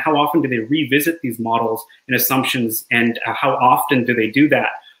durable, and then how often do they revisit these models and assumptions, and how often do they do that?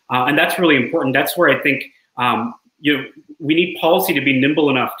 And that's really important. That's where I think we need policy to be nimble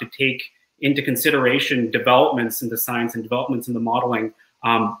enough to take into consideration developments in the science and developments in the modeling,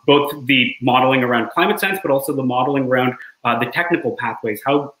 both the modeling around climate science, but also the modeling around the technical pathways.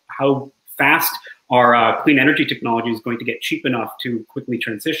 How fast our clean energy technology is going to get cheap enough to quickly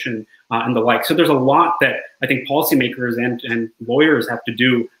transition and the like. So there's a lot that I think policymakers and lawyers have to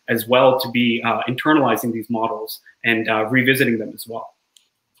do as well to be internalizing these models and revisiting them as well.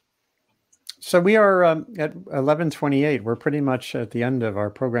 So we are at 11:28. We're pretty much at the end of our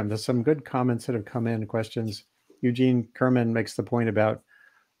program. There's some good comments that have come in, questions. Eugene Kerman makes the point about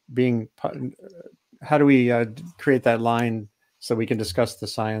how do we create that line so we can discuss the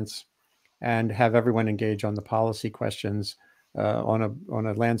science and have everyone engage on the policy questions on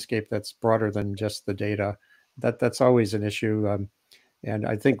a landscape that's broader than just the data. That's always an issue. And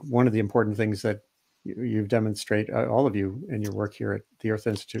I think one of the important things that you've demonstrated, all of you in your work here at the Earth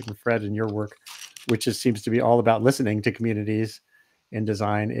Institute, and Fred in your work, which seems to be all about listening to communities in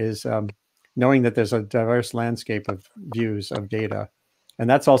design, is knowing that there's a diverse landscape of views of data. And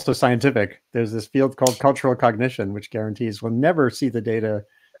that's also scientific. There's this field called cultural cognition, which guarantees we'll never see the data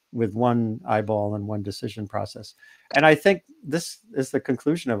with one eyeball and one decision process. And I think this is the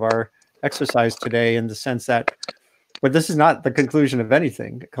conclusion of our exercise today, in the sense that, but this is not the conclusion of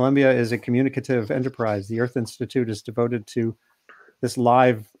anything. Columbia is a communicative enterprise. The Earth Institute is devoted to this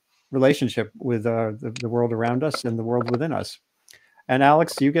live relationship with the world around us and the world within us. And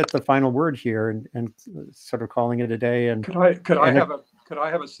Alex, you get the final word here, and sort of calling it a day. And could I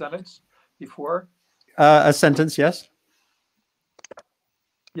have a sentence before? A sentence, yes.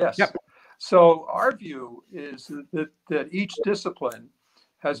 Yes. Yep. So our view is that each discipline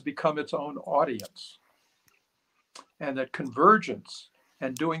has become its own audience, and that convergence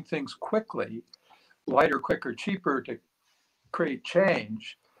and doing things quickly, lighter, quicker, cheaper to create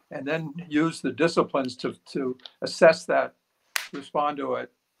change, and then use the disciplines to assess that, respond to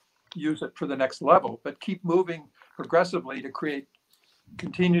it, use it for the next level, but keep moving progressively to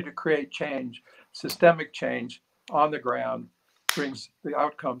continue to create change, systemic change on the ground, brings the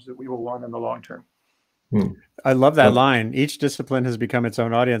outcomes that we will want in the long term. I love that line. Each discipline has become its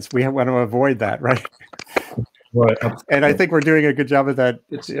own audience. We want to avoid that, right? Right. And I think we're doing a good job of that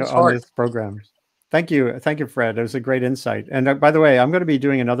It's on hard. this program. Thank you, Fred. It was a great insight. And by the way, I'm going to be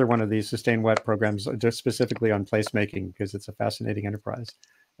doing another one of these Sustain Wet programs just specifically on placemaking because it's a fascinating enterprise.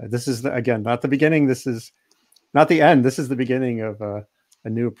 This is again not the beginning. This is not the end. This is the beginning of a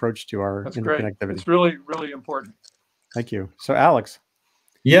new approach to our interconnectivity. Great. It's really, really important. Thank you. So, Alex.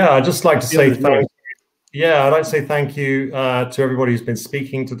 Yeah, I'd just like to say thank you. Yeah, I'd like to say thank you to everybody who's been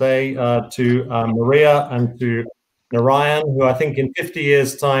speaking today, to Maria and to Narayan, who I think in 50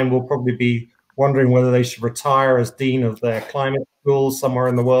 years' time will probably be wondering whether they should retire as dean of their climate school somewhere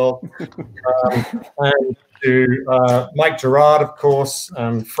in the world. And to Mike Gerard, of course,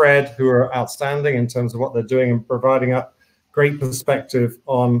 and Fred, who are outstanding in terms of what they're doing and providing a great perspective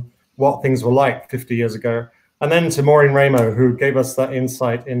on what things were like 50 years ago. And then to Maureen Ramo, who gave us that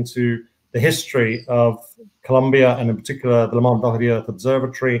insight into the history of Colombia and in particular the Lamont Doherty Earth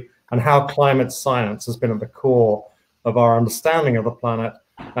Observatory and how climate science has been at the core of our understanding of the planet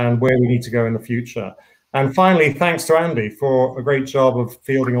and where we need to go in the future. And finally, thanks to Andy for a great job of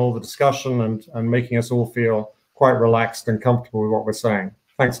fielding all the discussion and making us all feel quite relaxed and comfortable with what we're saying.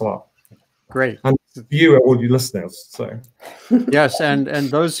 Thanks a lot. Great. And you, all you listeners. So yes, and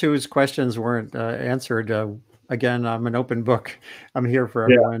those whose questions weren't answered, again, I'm an open book. I'm here for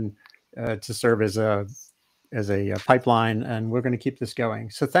everyone to serve as a pipeline, and we're going to keep this going.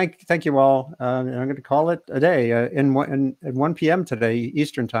 So thank you all. And I'm going to call it a day. At 1 p.m. today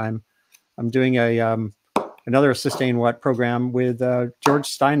Eastern time, I'm doing another Sustain What program with George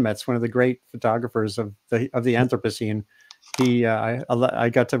Steinmetz, one of the great photographers of the Anthropocene. I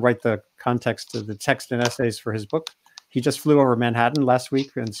got to write the context of the text and essays for his book. He just flew over Manhattan last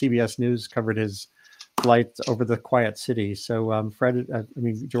week, and CBS News covered his flight over the quiet city. So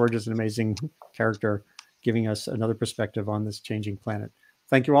George is an amazing character, giving us another perspective on this changing planet.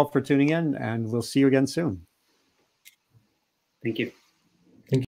 Thank you all for tuning in, and we'll see you again soon. Thank you.